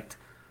would have liked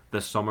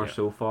this summer Yeah.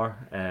 so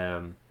far.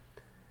 And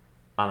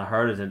I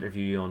heard his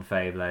interview on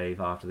Five Live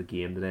after the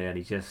game today, and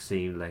he just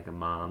seemed like a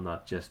man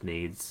that just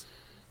needs,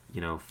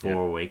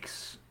 4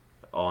 weeks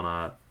on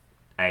a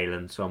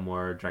island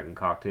somewhere drinking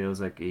cocktails.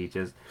 Like he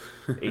just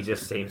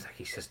seems like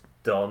he's just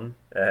done.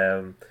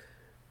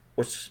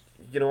 Which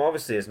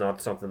obviously is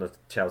not something that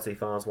Chelsea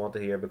fans want to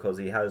hear, because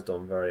he has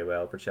done very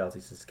well for Chelsea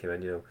since he came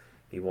in.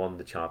 He won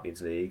the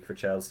Champions League for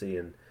Chelsea,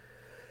 and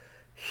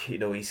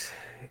he's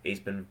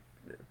been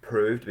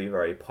proved to be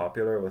very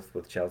popular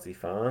with Chelsea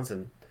fans.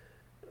 And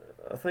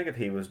I think if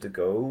he was to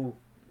go,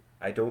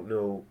 I don't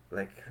know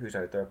like who's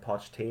out there.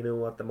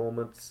 Pochettino at the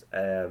moment.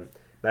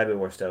 Maybe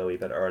we're still a wee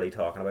bit early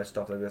talking about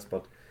stuff like this,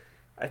 but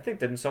I think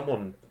didn't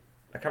someone,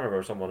 I can't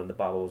remember, someone in the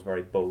battle was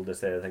very bold to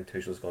say I think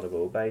Tuchel's going to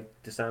go by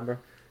December.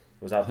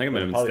 Was that? I think it might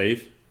have been probably-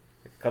 Steve.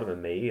 It could have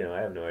been me. I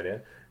have no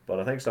idea,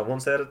 but I think someone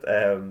said it.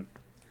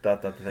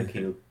 That I think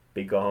he'll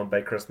be gone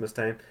by Christmas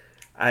time.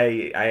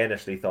 I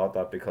initially thought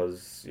that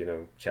because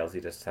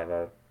Chelsea just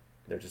they're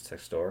just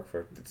historic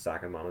for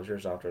sacking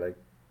managers after like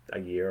a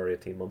year or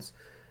 18 months.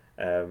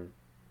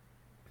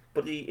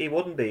 But he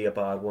wouldn't be a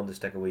bad one to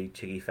stick a wee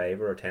cheeky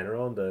fiver or tenner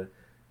on to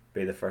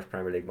be the first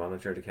Premier League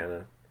manager to kind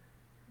of,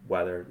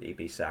 whether he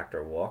be sacked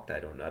or walked. I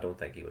don't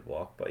think he would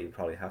walk, but he'd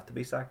probably have to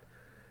be sacked.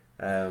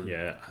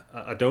 Yeah,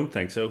 I don't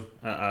think so.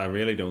 I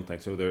really don't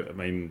think so.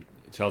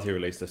 Chelsea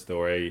released a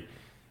story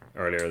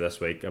earlier this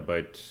week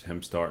about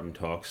him starting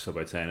talks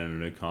about signing a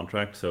new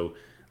contract. So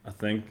I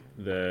think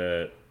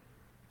the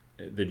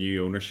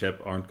new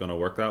ownership aren't going to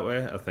work that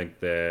way. I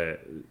think a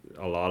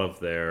lot of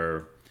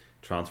their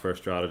transfer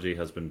strategy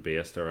has been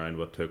based around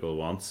what Tuchel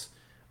wants.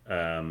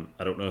 I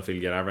don't know if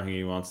he'll get everything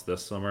he wants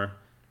this summer,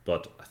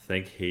 but I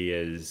think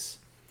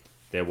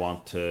they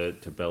want to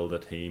build a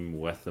team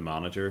with the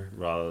manager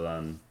rather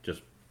than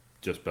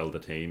just build a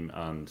team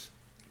and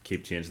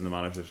keep changing the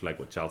managers like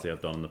what Chelsea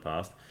have done in the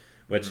past,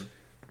 which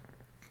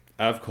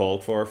I've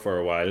called for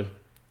a while.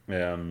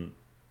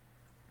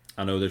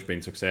 I know there's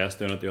been success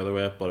doing it the other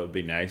way, but it would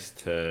be nice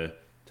to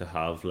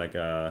have like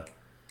a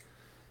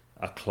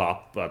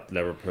Klopp at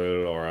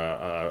Liverpool or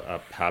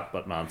a Pep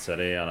at Man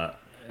City, and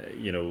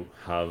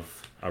have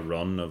a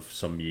run of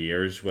some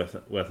years with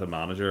a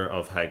manager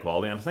of high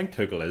quality. And I think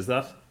Tuchel is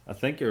that. I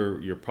think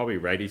you're probably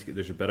right.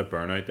 There's a bit of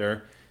burnout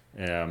there.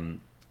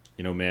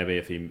 Maybe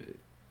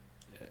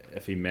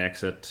if he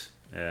makes it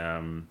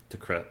to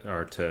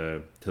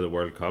the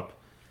World Cup,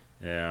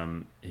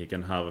 he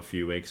can have a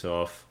few weeks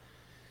off,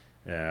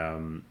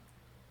 and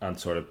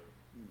sort of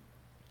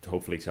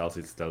hopefully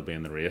Chelsea will still be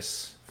in the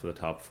race for the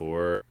top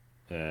four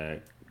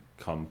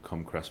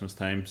come Christmas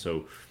time.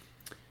 So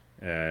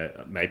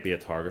it might be a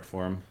target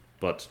for him,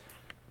 but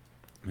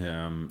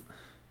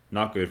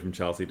not good from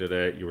Chelsea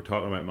today. You were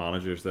talking about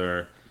managers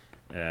there,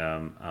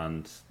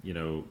 and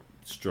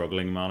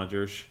struggling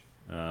managers,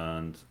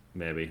 and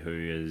maybe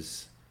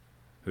whose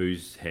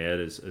head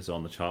is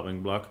on the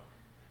chopping block.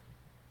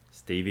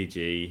 Stevie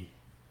G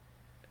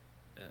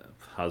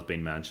has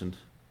been mentioned.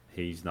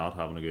 He's not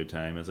having a good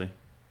time, is he?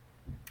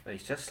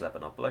 He's just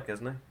slipping up, like,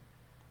 isn't he?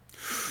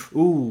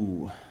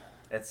 Ooh,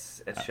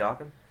 It's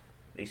shocking.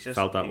 He's just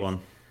felt that he's- one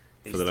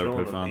he's for the Liverpool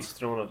thrown it- fans. He's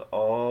thrown it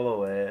all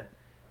away.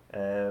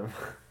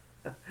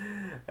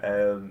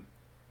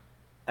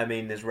 I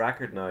mean, his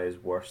record now is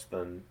worse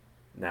than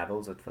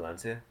Neville's at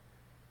Valencia,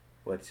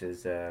 which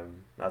is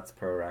that's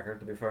per record,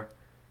 to be fair.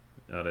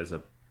 That is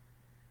a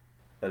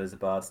That is a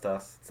bad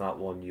stat. It's not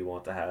one you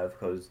want to have,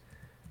 because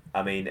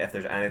I mean, if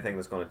there's anything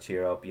that's going to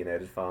cheer up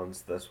United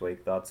fans this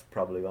week, that's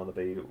probably going to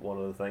be one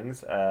of the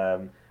things.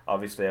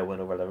 Obviously, a win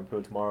over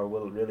Liverpool tomorrow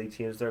will really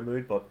change their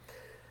mood, but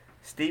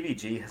Stevie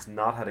G has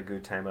not had a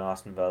good time at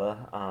Aston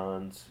Villa,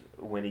 and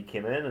when he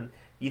came in, and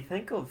you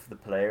think of the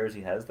players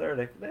he has there,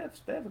 like they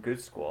have a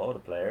good squad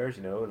of players,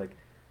 like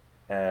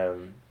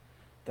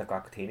they've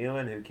got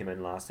Coutinho in, who came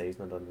in last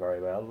season and done very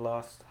well the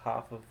last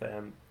half of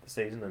the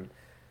season, and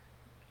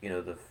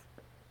they've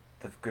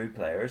good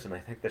players, and I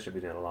think they should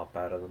be doing a lot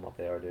better than what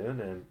they are doing.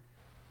 And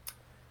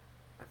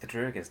they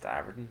drew against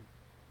Everton,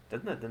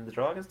 didn't it? Didn't they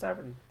draw against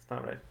Everton? It's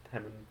not right.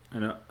 I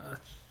know. I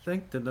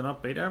think did they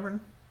not beat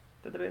Everton?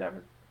 Did they beat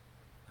Everton?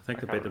 I think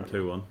I they can't beat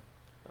them remember.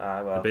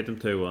 2-1. Well, They beat them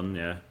 2-1,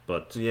 yeah.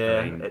 But Yeah,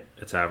 I mean,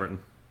 it's Everton.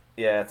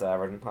 yeah, it's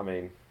Everton. I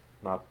mean,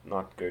 not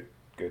good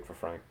good for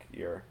Frank,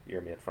 your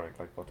mate Frank.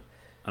 Like, but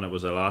And it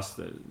was not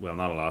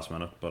a last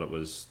minute, but it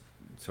was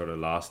sort of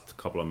last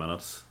couple of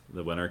minutes.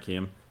 The winner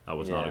came. That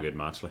was not a Yeah. good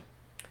match. Like,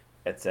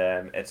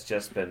 it's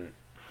just been,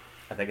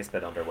 I think it's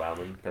been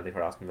underwhelming, particularly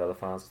for Aston Villa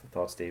fans. I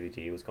thought Stevie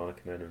G was going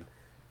to come in and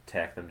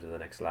take them to the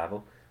next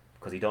level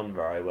because he done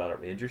very well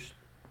at Rangers.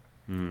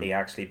 He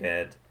actually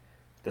made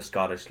the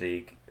Scottish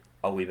League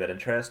a wee bit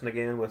interesting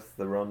again with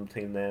the run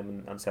between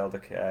them and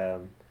Celtic.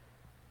 And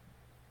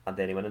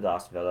then he went into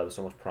Aston Villa with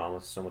so much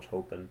promise, so much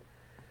hope, and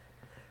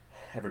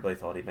everybody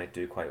thought he might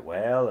do quite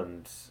well.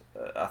 And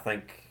I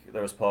think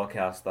there was a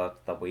podcast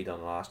that we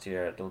done last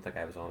year. I don't think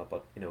I was on it,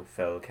 but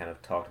Phil kind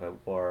of talked about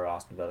where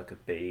Aston Villa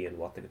could be and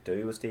what they could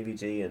do with Stevie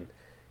G, and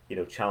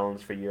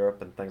challenge for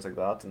Europe and things like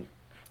that. And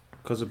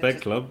because a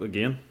big club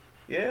again.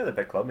 yeah, the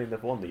big club. I mean,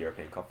 they've won the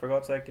European Cup for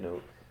God's sake.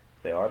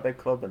 They are a big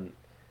club, and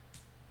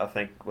I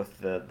think with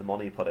the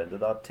money put into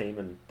that team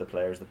and the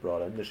players they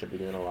brought in, they should be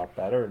doing a lot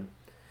better. And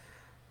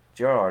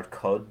Gerrard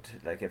could,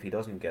 like, if he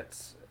doesn't get,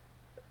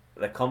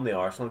 like, come the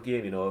Arsenal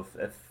game,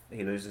 if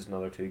he loses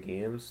another 2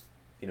 games,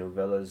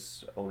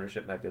 Villa's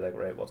ownership might be like,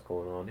 right, what's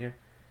going on here?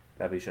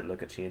 Maybe we should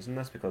look at changing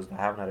this because they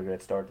haven't had a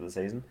great start to the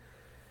season.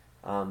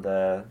 And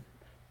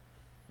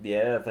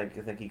yeah, I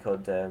think he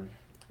could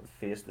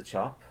face the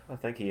chop. I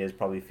think he is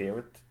probably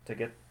favourite to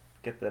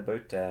get the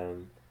boot.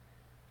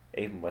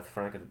 Even with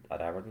Frank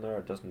at Everton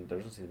there doesn't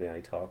seem to be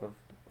any talk of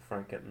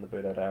Frank getting the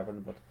boot at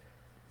Everton, but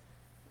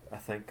I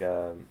think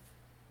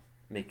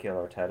Mikel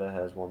Arteta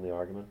has won the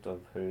argument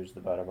of who's the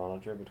better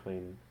manager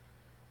between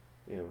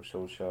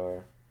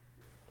Solskjaer,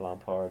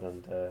 Lampard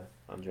and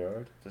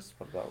Gerrard. Just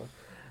put it that way.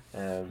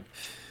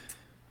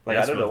 Like,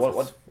 Yes, I don't know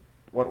well,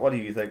 what do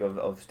you think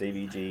of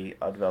Stevie G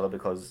at Villa,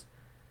 because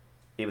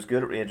he was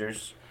good at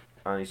Rangers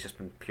and he's just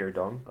been pure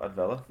dung at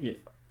Villa.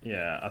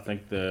 Yeah, I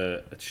think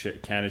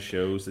it kind of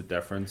shows the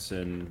difference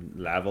in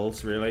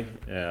levels, really.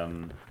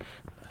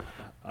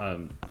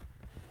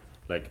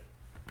 Like,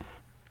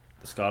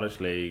 the Scottish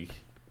League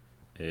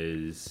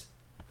is,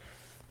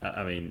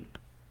 I mean,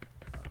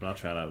 I'm not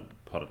trying to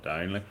put it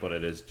down, like, but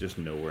it is just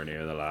nowhere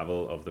near the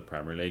level of the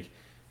Premier League.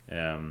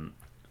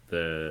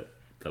 The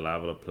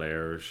level of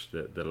players,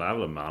 the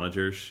level of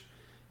managers,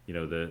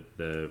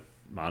 the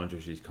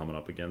managers he's coming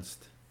up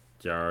against,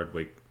 Gerrard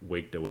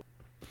week to week.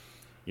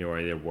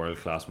 Either world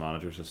class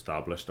managers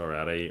established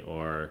already,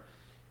 or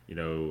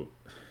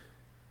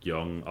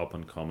young up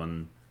and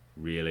coming,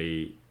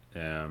 really,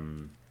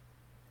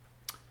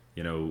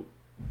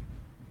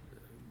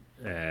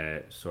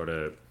 sort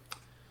of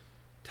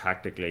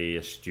tactically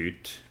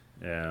astute,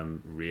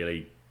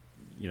 really,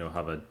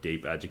 have a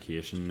deep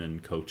education in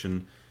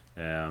coaching,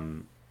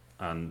 and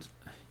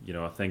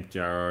I think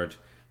Gerrard.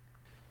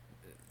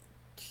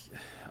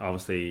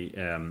 Obviously,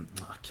 I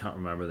can't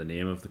remember the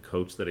name of the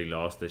coach that he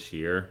lost this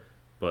year,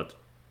 but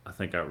I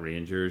think at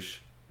Rangers,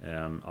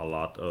 a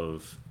lot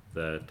of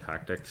the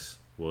tactics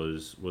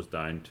was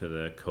down to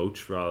the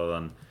coach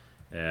rather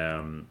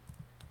than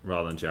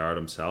Gerrard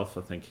himself.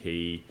 I think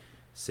he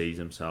sees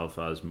himself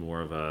as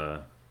more of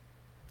a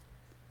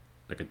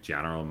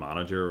general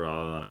manager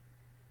rather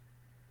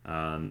than,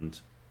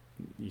 and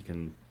you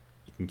can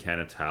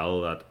kind of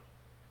tell that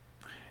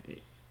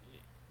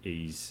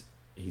he's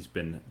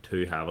been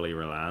too heavily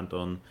reliant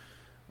on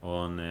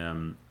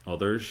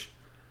others.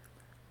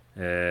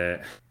 I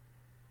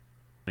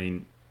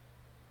mean,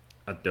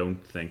 I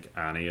don't think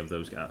any of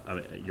those guys. I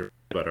mean, you're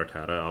about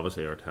Arteta.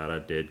 Obviously,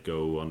 Arteta did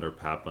go under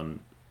Pep, and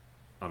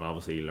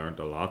obviously he learnt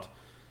a lot.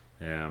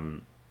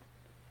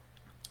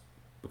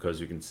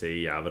 Because you can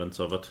see evidence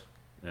of it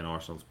in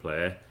Arsenal's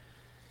play.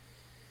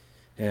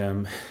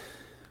 Villa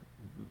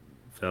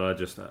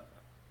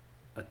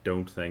I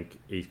don't think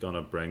he's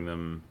gonna bring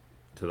them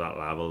to that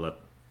level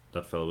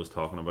that Phil was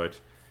talking about,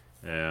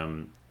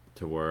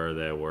 to where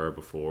they were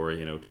before.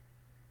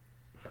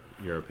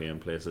 European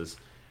places.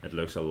 It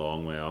looks a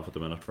long way off at the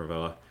minute for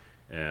Villa.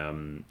 I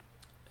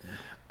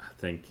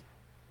think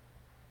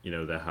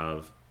they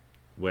have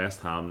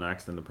West Ham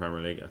next in the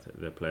Premier League. I think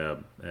they play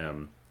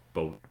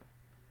both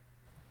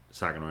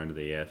second round of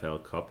the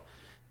AFL Cup.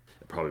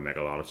 They'll probably make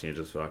a lot of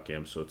changes for that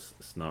game, so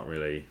it's not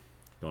really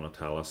going to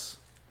tell us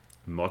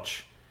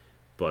much.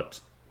 But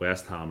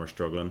West Ham are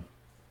struggling,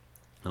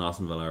 and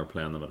Aston Villa are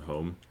playing them at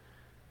home.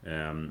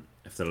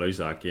 If they lose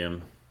that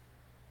game,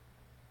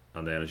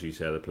 and then, as you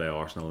said, they play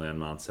Arsenal and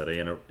Man City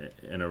in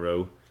a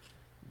row,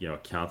 I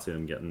can't see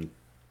them getting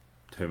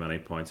too many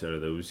points out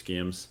of those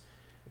games.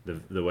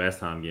 The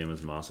West Ham game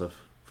is massive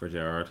for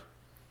Gerrard.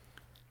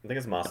 I think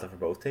it's massive for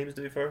both teams,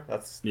 to be fair.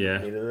 That's Yeah.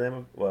 neither of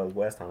them. Well,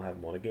 West Ham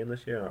haven't won a game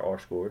this year or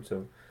scored,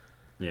 so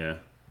Yeah,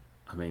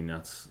 I mean,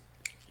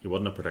 you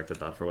wouldn't have predicted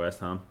that for West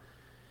Ham.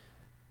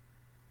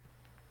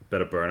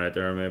 Bit of burnout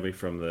there maybe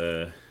from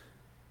the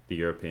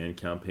European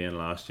campaign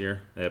last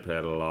year. They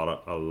played a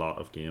lot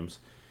of games,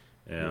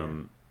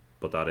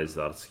 but that's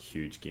a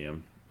huge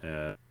game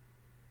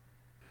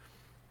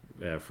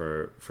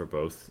for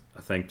both.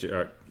 I think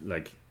I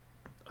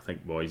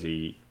think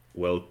Moisey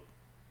will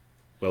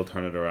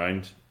turn it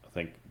around. I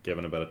think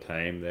given a bit of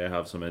time, they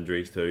have some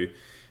injuries too,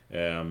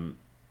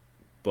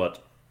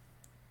 but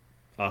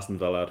Aston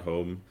Villa at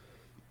home.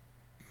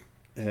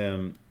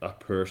 A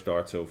poor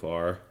start so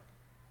far.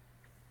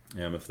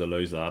 If they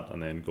lose that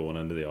and then going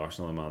into the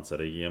Arsenal and Man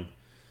City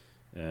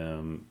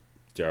game,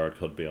 Gerrard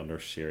could be under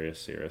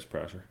serious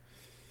pressure.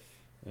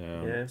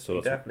 Yeah, So he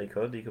that's definitely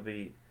could. He could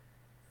be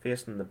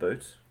facing the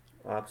boot.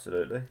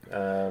 Absolutely.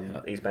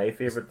 He's my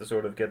favourite to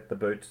sort of get the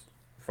boot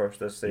first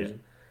this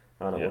season,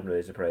 and it Yeah. wouldn't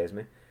really surprise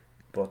me.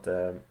 But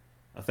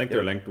I think Yeah.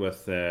 they're linked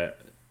with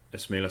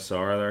Ismaila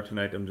Sarr there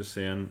tonight. I'm just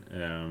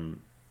saying,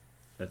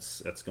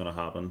 it's going to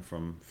happen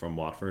from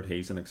Watford.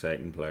 He's an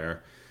exciting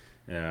player.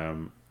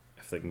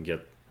 If they can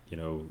get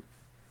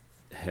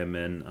him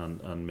in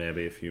and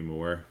maybe a few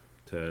more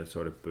to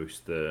sort of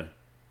boost the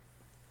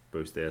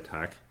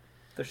attack.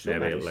 there's so Maybe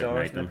many like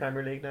stars in the Maitland.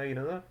 Premier League now. You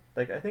know that.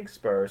 Like I think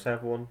Spurs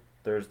have one.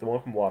 There's the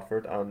one from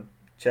Watford, and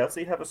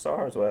Chelsea have a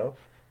star as well.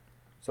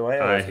 So I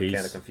always get kind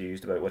he's- of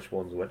confused about which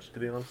one's which, to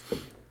be honest.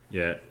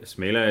 Yeah,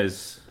 Ismaila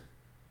is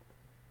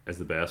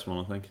the best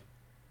one, I think.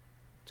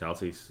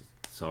 Chelsea's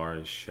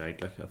Sarr is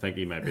shite. Like I think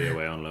he might be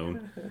away on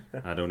loan.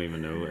 I don't even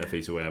know if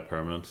he's away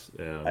permanent.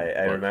 I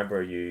But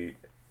remember you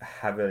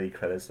heavily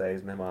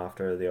criticising him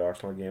after the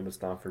Arsenal game at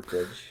Stamford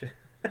Bridge.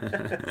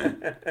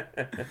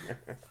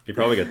 he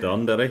probably got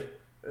done, did he?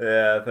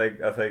 Yeah,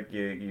 I think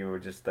you were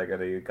just thinking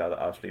he got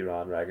absolutely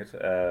ran ragged.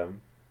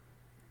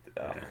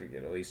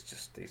 He's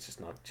just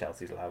not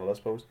Chelsea's level, I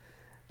suppose.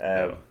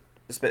 No.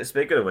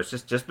 Speaking of which,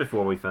 just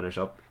before we finish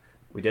up,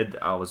 we did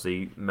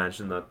obviously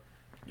mention that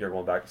you're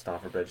going back to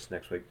Stamford Bridge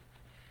next week.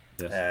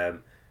 Yes.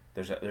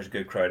 There's a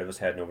good crowd of us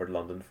heading over to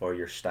London for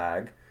your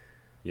stag.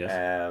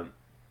 Yes.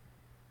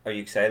 Are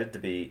you excited to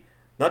be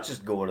not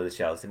just going to the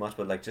Chelsea match,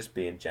 but like just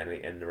being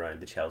generally in and around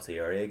the Chelsea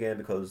area again?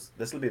 Because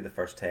this will be the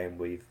first time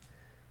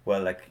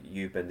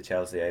you've been to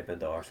Chelsea, I've been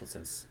to Arsenal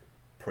since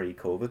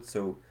pre-COVID.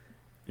 So,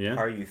 Yeah.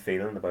 how are you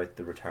feeling about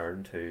the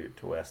return to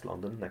West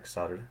London next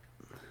Saturday?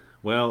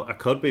 Well, I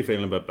could be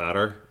feeling a bit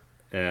better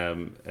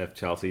if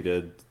Chelsea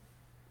did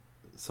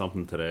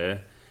something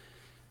today,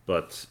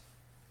 but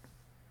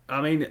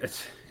I mean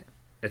it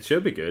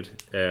should be good.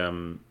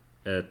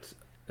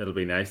 It'll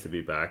be nice to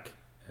be back.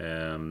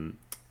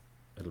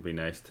 It'll be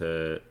nice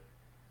to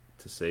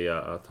see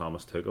a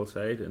Thomas Tuchel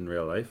side in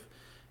real life.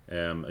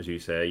 As you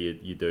say,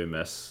 you do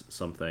miss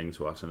some things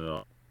watching it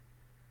on.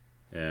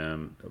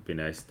 It'll be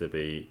nice to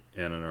be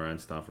in and around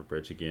Stamford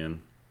Bridge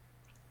again.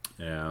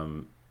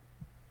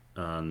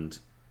 And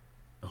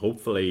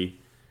hopefully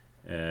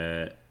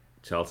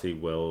Chelsea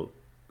will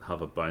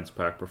have a bounce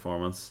back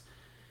performance.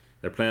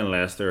 They're playing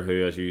Leicester,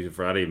 who, as you've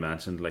already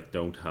mentioned,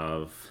 haven't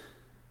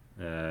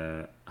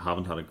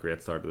had a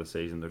great start to the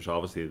season. There's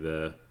obviously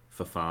the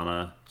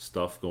Fofana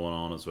stuff going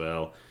on as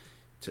well.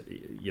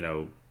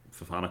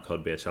 Fofana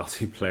could be a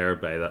Chelsea player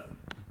by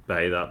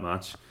that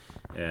match.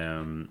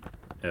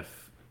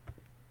 If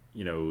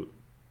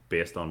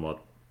based on what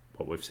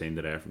we've seen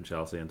today from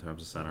Chelsea in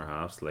terms of centre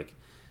halves, They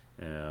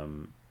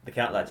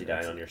can't let you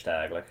down on your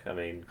stag.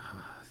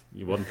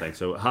 you wouldn't think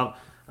so.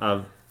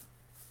 I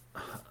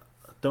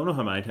don't know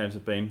how many times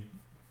I've been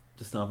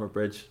to Stamford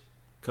Bridge.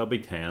 Could be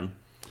 10,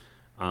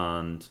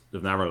 and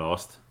they've never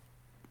lost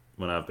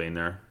when I've been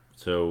there.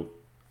 So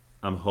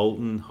I'm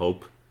holding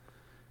hope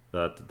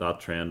that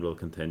trend will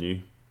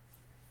continue.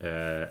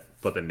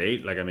 But they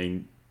need,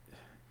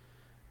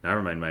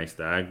 never mind my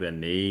stag. They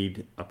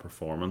need a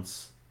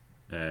performance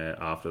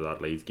after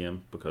that Leeds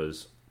game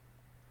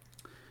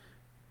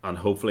and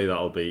hopefully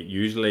that'll be.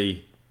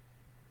 Usually,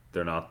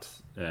 they're not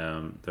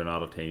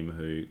a team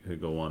who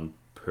go on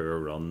poor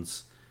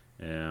runs.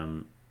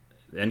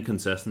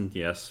 Inconsistent,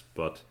 yes,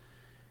 but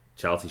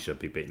Chelsea should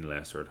be beating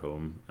Leicester at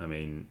home. I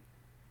mean,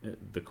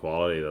 the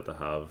quality that they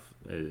have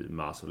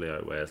massively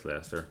outweighs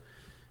Leicester.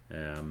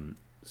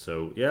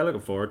 So yeah,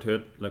 looking forward to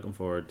it. Looking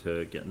forward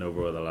to getting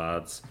over with the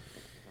lads.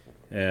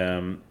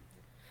 And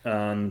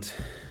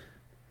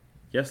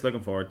yes,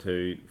 looking forward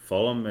to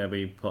Fulham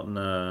maybe putting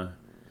a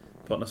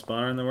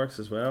spanner in the works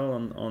as well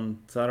on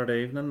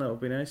Saturday evening. That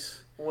would be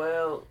nice.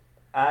 Well,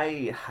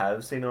 I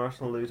have seen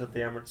Arsenal lose at the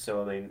Emirates,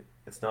 so I mean,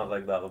 it's not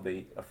like that will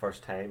be a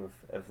first time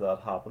if that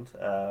happened.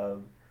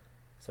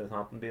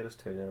 Southampton beat us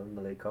 2-0 in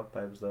the League Cup.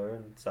 I was there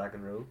in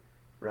second row.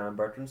 Ryan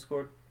Bertrand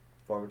scored,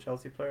 former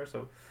Chelsea player.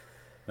 So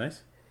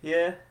Nice.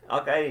 yeah,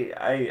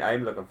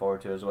 I'm looking forward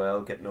to it as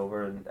well, getting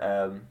over and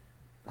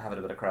having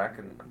a bit of crack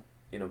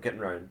and getting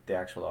around the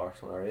actual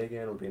Arsenal area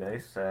again will be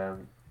nice.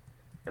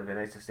 It'll be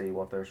nice to see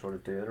what they're sort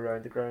of doing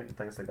around the ground and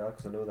things like that,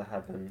 because I know they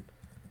have been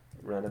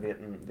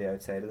renovating the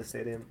outside of the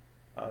stadium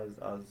as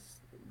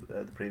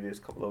the previous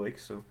couple of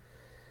weeks. So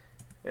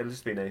it'll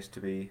just be nice to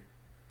be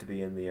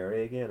in the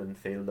area again and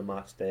feel the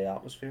match day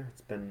atmosphere.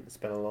 It's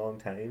been a long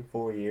time,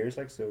 4 years,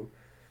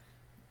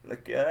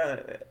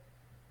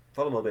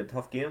 Fulham will be a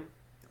tough game,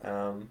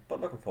 but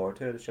looking forward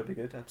to it. It should be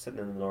good. I'm sitting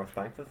in the North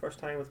Bank for the first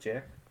time with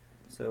Jake,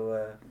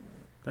 so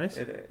Nice.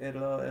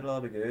 it'll all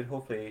be good.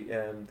 Hopefully,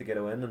 to get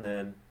a win, and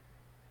then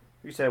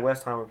you say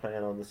West Ham are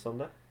playing on this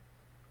Sunday.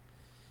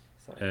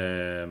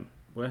 So,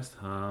 West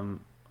Ham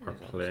are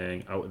Yes,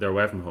 playing. Oh, they're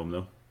away from home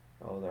though.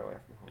 they're away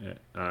from home.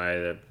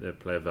 Yeah, they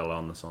play Villa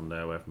on the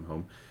Sunday away from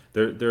home.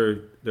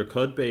 there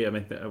could be. I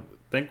mean, I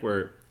think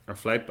our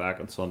flight back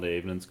on Sunday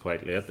evening's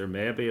quite late. There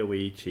may be a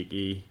wee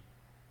cheeky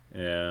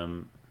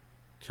um,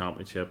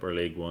 Championship or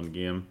League One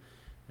game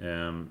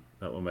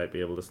that we might be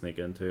able to sneak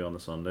into on the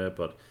Sunday.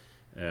 But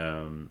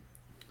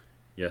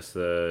yes,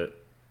 the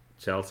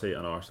Chelsea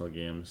and Arsenal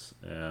games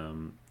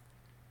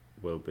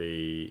will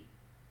be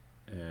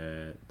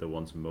the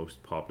ones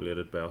most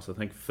populated by us. I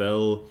think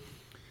Phil,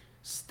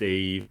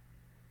 Steve,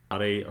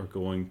 Paddy are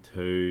going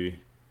to.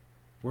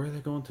 Where are they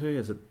going to?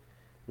 Is it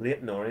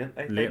Leighton Orient,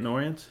 I think. Leighton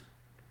Orient?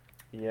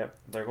 Yep,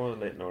 they're going to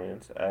Leighton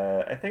Orient.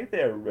 I think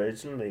they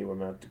originally were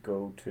meant to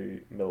go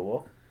to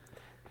Millwall,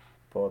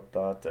 but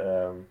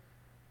that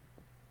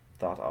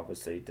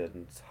obviously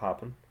didn't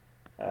happen.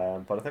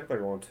 But I think they're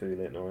going to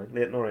Leighton Orient.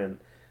 Leighton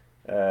Orient.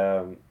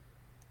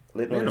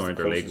 Leighton Orient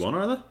are League One,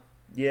 are they?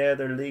 Yeah,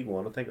 they're League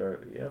One. I think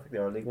they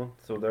are League One.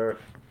 So they're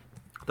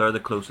the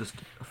closest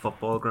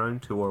football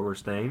ground to where we're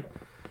staying.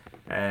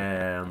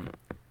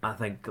 I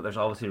think there's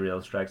obviously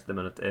rail strikes at the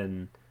minute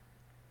in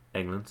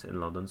England, in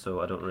London, so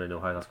I don't really know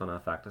how that's going to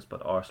affect us.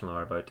 But Arsenal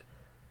are about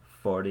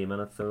 40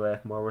 minutes away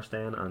from where we're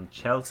staying, and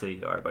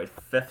Chelsea are about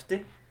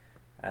 50.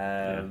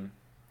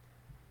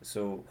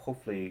 So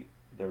hopefully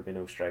there'll be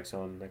no strikes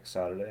on next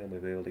Saturday, and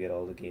we'll be able to get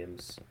all the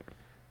games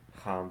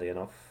handy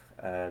enough.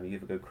 You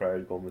have a good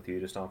crowd going with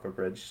you to Stamford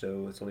Bridge,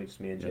 so it's only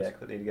just me and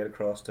Jack that need to get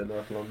across to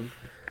North London.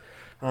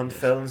 And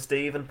Phil and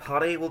Steve and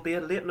Paddy will be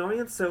at Leighton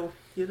Orient, so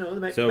there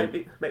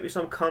might be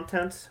some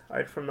content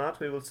out from that.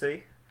 We will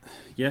see.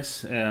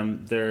 Yes,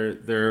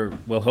 there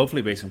will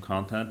hopefully be some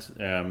content.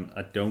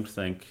 I don't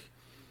think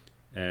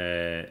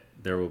there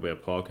will be a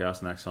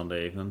podcast next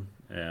Sunday evening.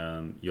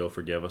 You'll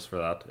forgive us for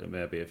that. It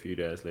may be a few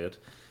days late.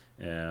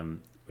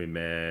 We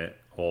may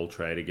all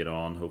try to get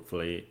on,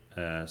 hopefully,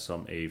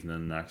 some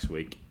evening next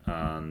week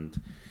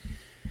and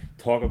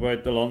talk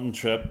about the London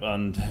trip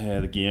and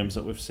the games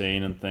that we've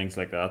seen and things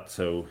like that.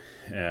 So,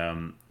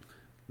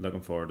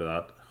 looking forward to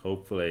that.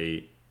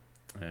 Hopefully,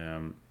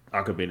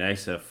 that could be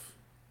nice if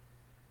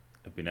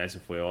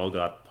we all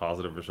got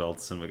positive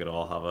results and we could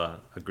all have a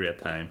great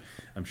time.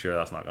 I'm sure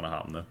that's not going to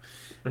happen though.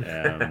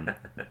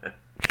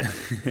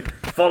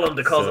 Fulham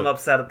to cause them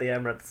upset at the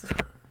Emirates.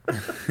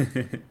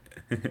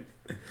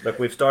 Look,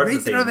 we've started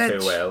the season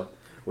too well.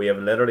 We have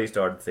literally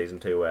started the season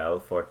too well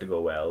for it to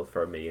go well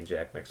for me and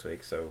Jack next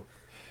week. So,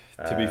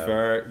 to be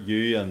fair,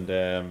 you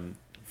and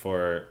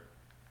for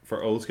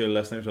old school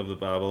listeners of the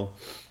Babble,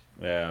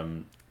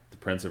 the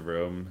Prince of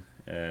Rome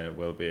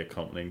will be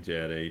accompanying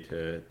JD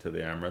to the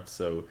Emirates.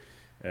 So,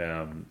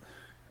 I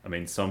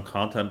mean, some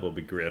content will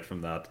be great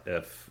from that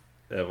if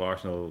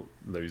Arsenal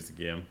lose the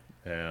game.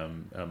 I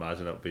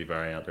imagine it'll be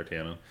very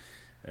entertaining.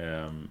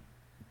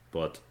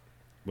 But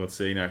we'll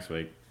see next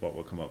week what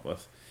we'll come up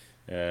with.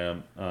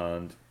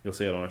 And you'll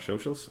see it on our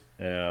socials.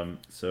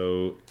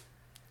 So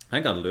I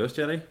think that'll do us,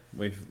 Jenny.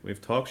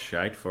 We've talked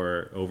shite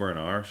for over an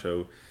hour,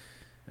 so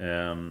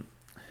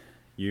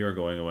you are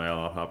going away a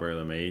lot happier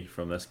than me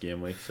from this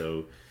game week.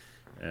 So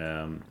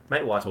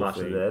might watch Match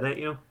of the Day, don't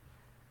you?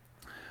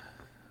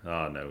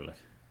 Oh no,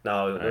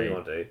 no, what do you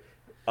want to do?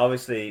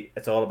 Obviously,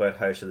 it's all about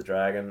House of the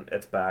Dragon.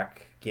 It's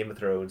back. Game of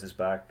Thrones is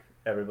back.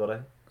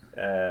 Everybody.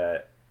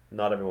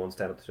 Not everyone's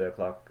staying up to 2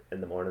 o'clock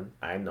in the morning.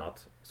 I'm not,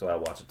 so I'll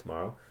watch it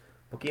tomorrow.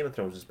 But Game of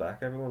Thrones is back,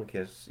 everyone, in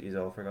case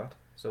you all forgot.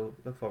 So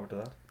look forward to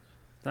that.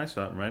 Thanks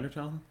for that reminder,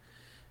 Jonathan.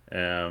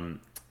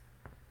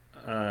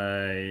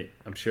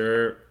 I'm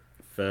sure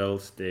Phil,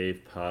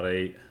 Steve,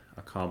 Paddy,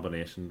 a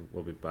combination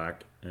will be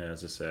back.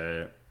 As I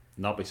say,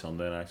 not be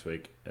Sunday next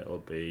week. It will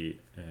be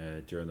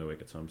during the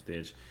week at some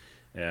stage.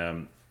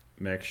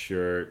 Make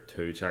sure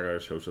to check out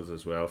our socials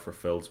as well for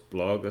Phil's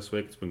blog this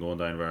week. It's been going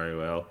down very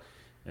well.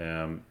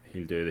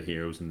 He'll do the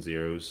heroes and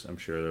zeros. I'm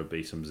sure there'll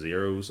be some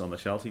zeros on the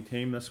Chelsea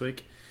team this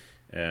week.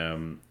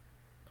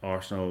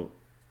 Arsenal,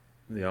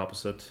 the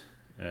opposite.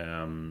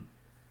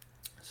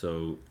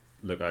 So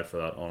look out for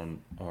that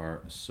on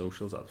our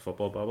socials at the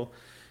Football Bubble.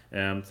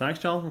 Thanks,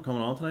 Jonathan, for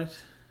coming on tonight.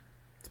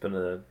 It's been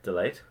a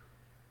delight.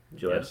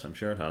 Enjoy Yes, I'm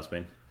sure it has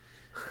been.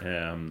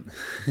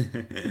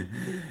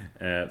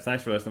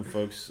 Thanks for listening,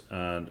 folks,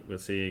 and we'll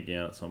see you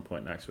again at some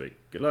point next week.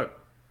 Good luck.